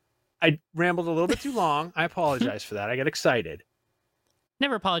 I rambled a little bit too long. I apologize for that. I get excited.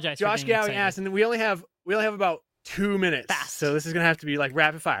 Never apologize. Josh Gowing asked, and then we only have about 2 minutes. Fast. So this is going to have to be like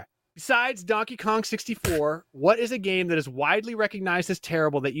rapid fire. Besides Donkey Kong 64, what is a game that is widely recognized as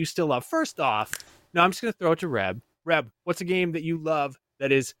terrible that you still love? First off, no, I'm just going to throw it to Reb. Reb, what's a game that you love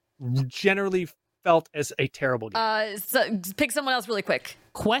that is generally felt as a terrible game? So pick someone else really quick.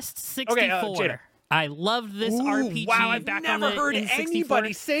 Quest 64. Okay, Jada. I loved this RPG. Wow, I've back never on the heard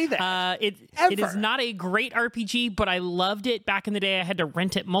anybody say that. It is not a great RPG, but I loved it back in the day. I had to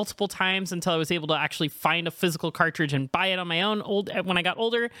rent it multiple times until I was able to actually find a physical cartridge and buy it on my own when I got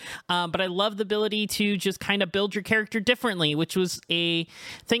older. But I love the ability to just kind of build your character differently, which was a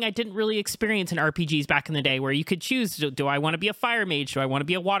thing I didn't really experience in RPGs back in the day, where you could choose, do I want to be a fire mage? Do I want to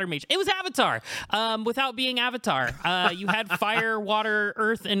be a water mage? It was Avatar. Without being Avatar, you had fire, water,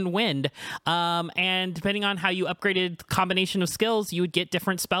 earth, and wind. And depending on how you upgraded the combination of skills, you would get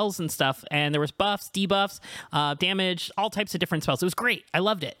different spells and stuff. And there was buffs, debuffs, damage, all types of different spells. It was great. I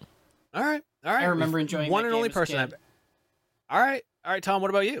loved it. All right. I remember enjoying one that and game only as a person. kid. All right, Tom. What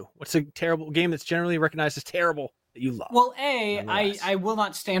about you? What's a terrible game that's generally recognized as terrible that you love? Well, I will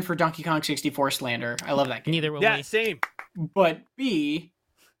not stand for Donkey Kong 64 slander. I love that game. Neither will we. Yeah, same. But B,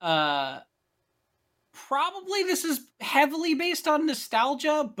 probably this is heavily based on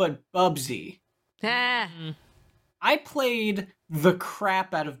nostalgia, but Bubsy. I played the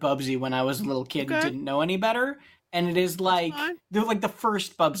crap out of Bubsy when I was a little kid and didn't know any better, and it is like the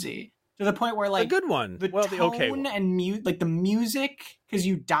first Bubsy, to the point where like a good one, the tone and like the music, because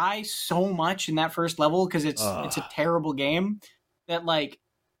you die so much in that first level because it's a terrible game, that like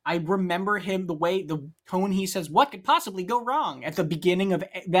I remember him, the tone he says, "What could possibly go wrong?" at the beginning of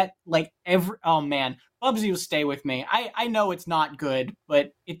that, like oh man, Bubsy will stay with me. I know it's not good,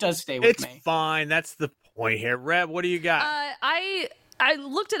 but it does stay with me. It's fine. That's the point here. Reb, what do you got? I I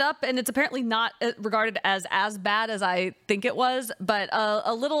looked it up, and it's apparently not regarded as bad as I think it was, but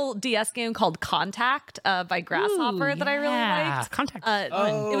a little DS game called Contact by Grasshopper that I really liked. Contact.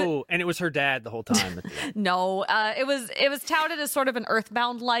 And it was her dad the whole time. No, it was touted as sort of an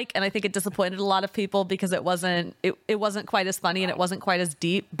Earthbound-like, and I think it disappointed a lot of people because it wasn't quite as funny and it wasn't quite as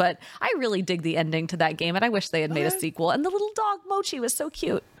deep, but I really dig the ending to that game, and I wish they had made a sequel. And the little dog Mochi was so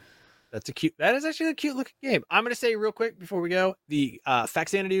cute. That is actually a cute looking game. I'm going to say real quick before we go, the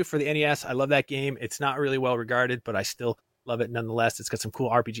Faxanadu for the NES. I love that game. It's not really well regarded, but I still love it nonetheless. It's got some cool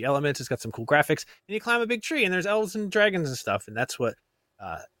RPG elements. It's got some cool graphics, and you climb a big tree, and there's elves and dragons and stuff. And that's what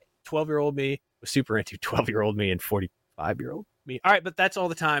 12-year-old me was super into. 12-year-old me and 45-year-old me. All right, but that's all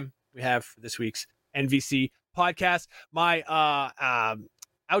the time we have for this week's NVC podcast. My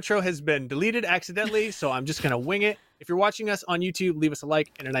outro has been deleted accidentally, so I'm just going to wing it. If you're watching us on YouTube, leave us a like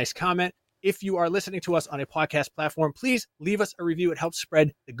and a nice comment. If you are listening to us on a podcast platform, please leave us a review. It helps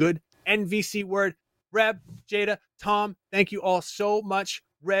spread the good NVC word. Reb, Jada, Tom, thank you all so much.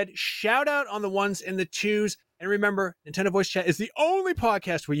 Red, shout out on the ones and the twos. And remember, Nintendo Voice Chat is the only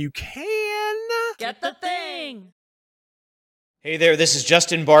podcast where you can get the thing. Hey there, this is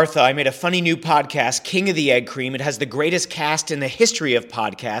Justin Bartha. I made a funny new podcast, King of the Egg Cream. It has the greatest cast in the history of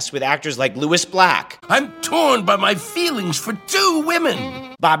podcasts with actors like Louis Black. I'm torn by my feelings for two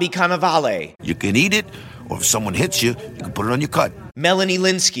women. Bobby Cannavale. You can eat it, or if someone hits you, you can put it on your cut. Melanie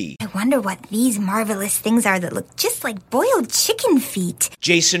Linsky. I wonder what these marvelous things are that look just like boiled chicken feet.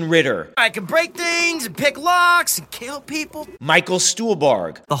 Jason Ritter. I can break things and pick locks and kill people. Michael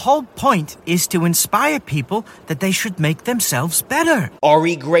Stuhlbarg. The whole point is to inspire people that they should make themselves better.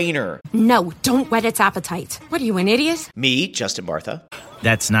 Ari Grainer. No, don't whet its appetite. What are you, an idiot? Me, Justin Bartha.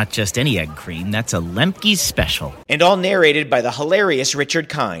 That's not just any egg cream, that's a Lemke's special. And all narrated by the hilarious Richard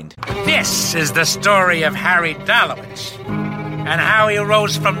Kind. This is the story of Harry Dalowitz and how he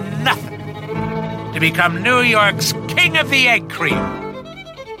rose from nothing to become New York's King of the Egg Cream.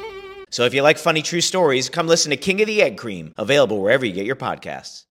 So if you like funny true stories, come listen to King of the Egg Cream, available wherever you get your podcasts.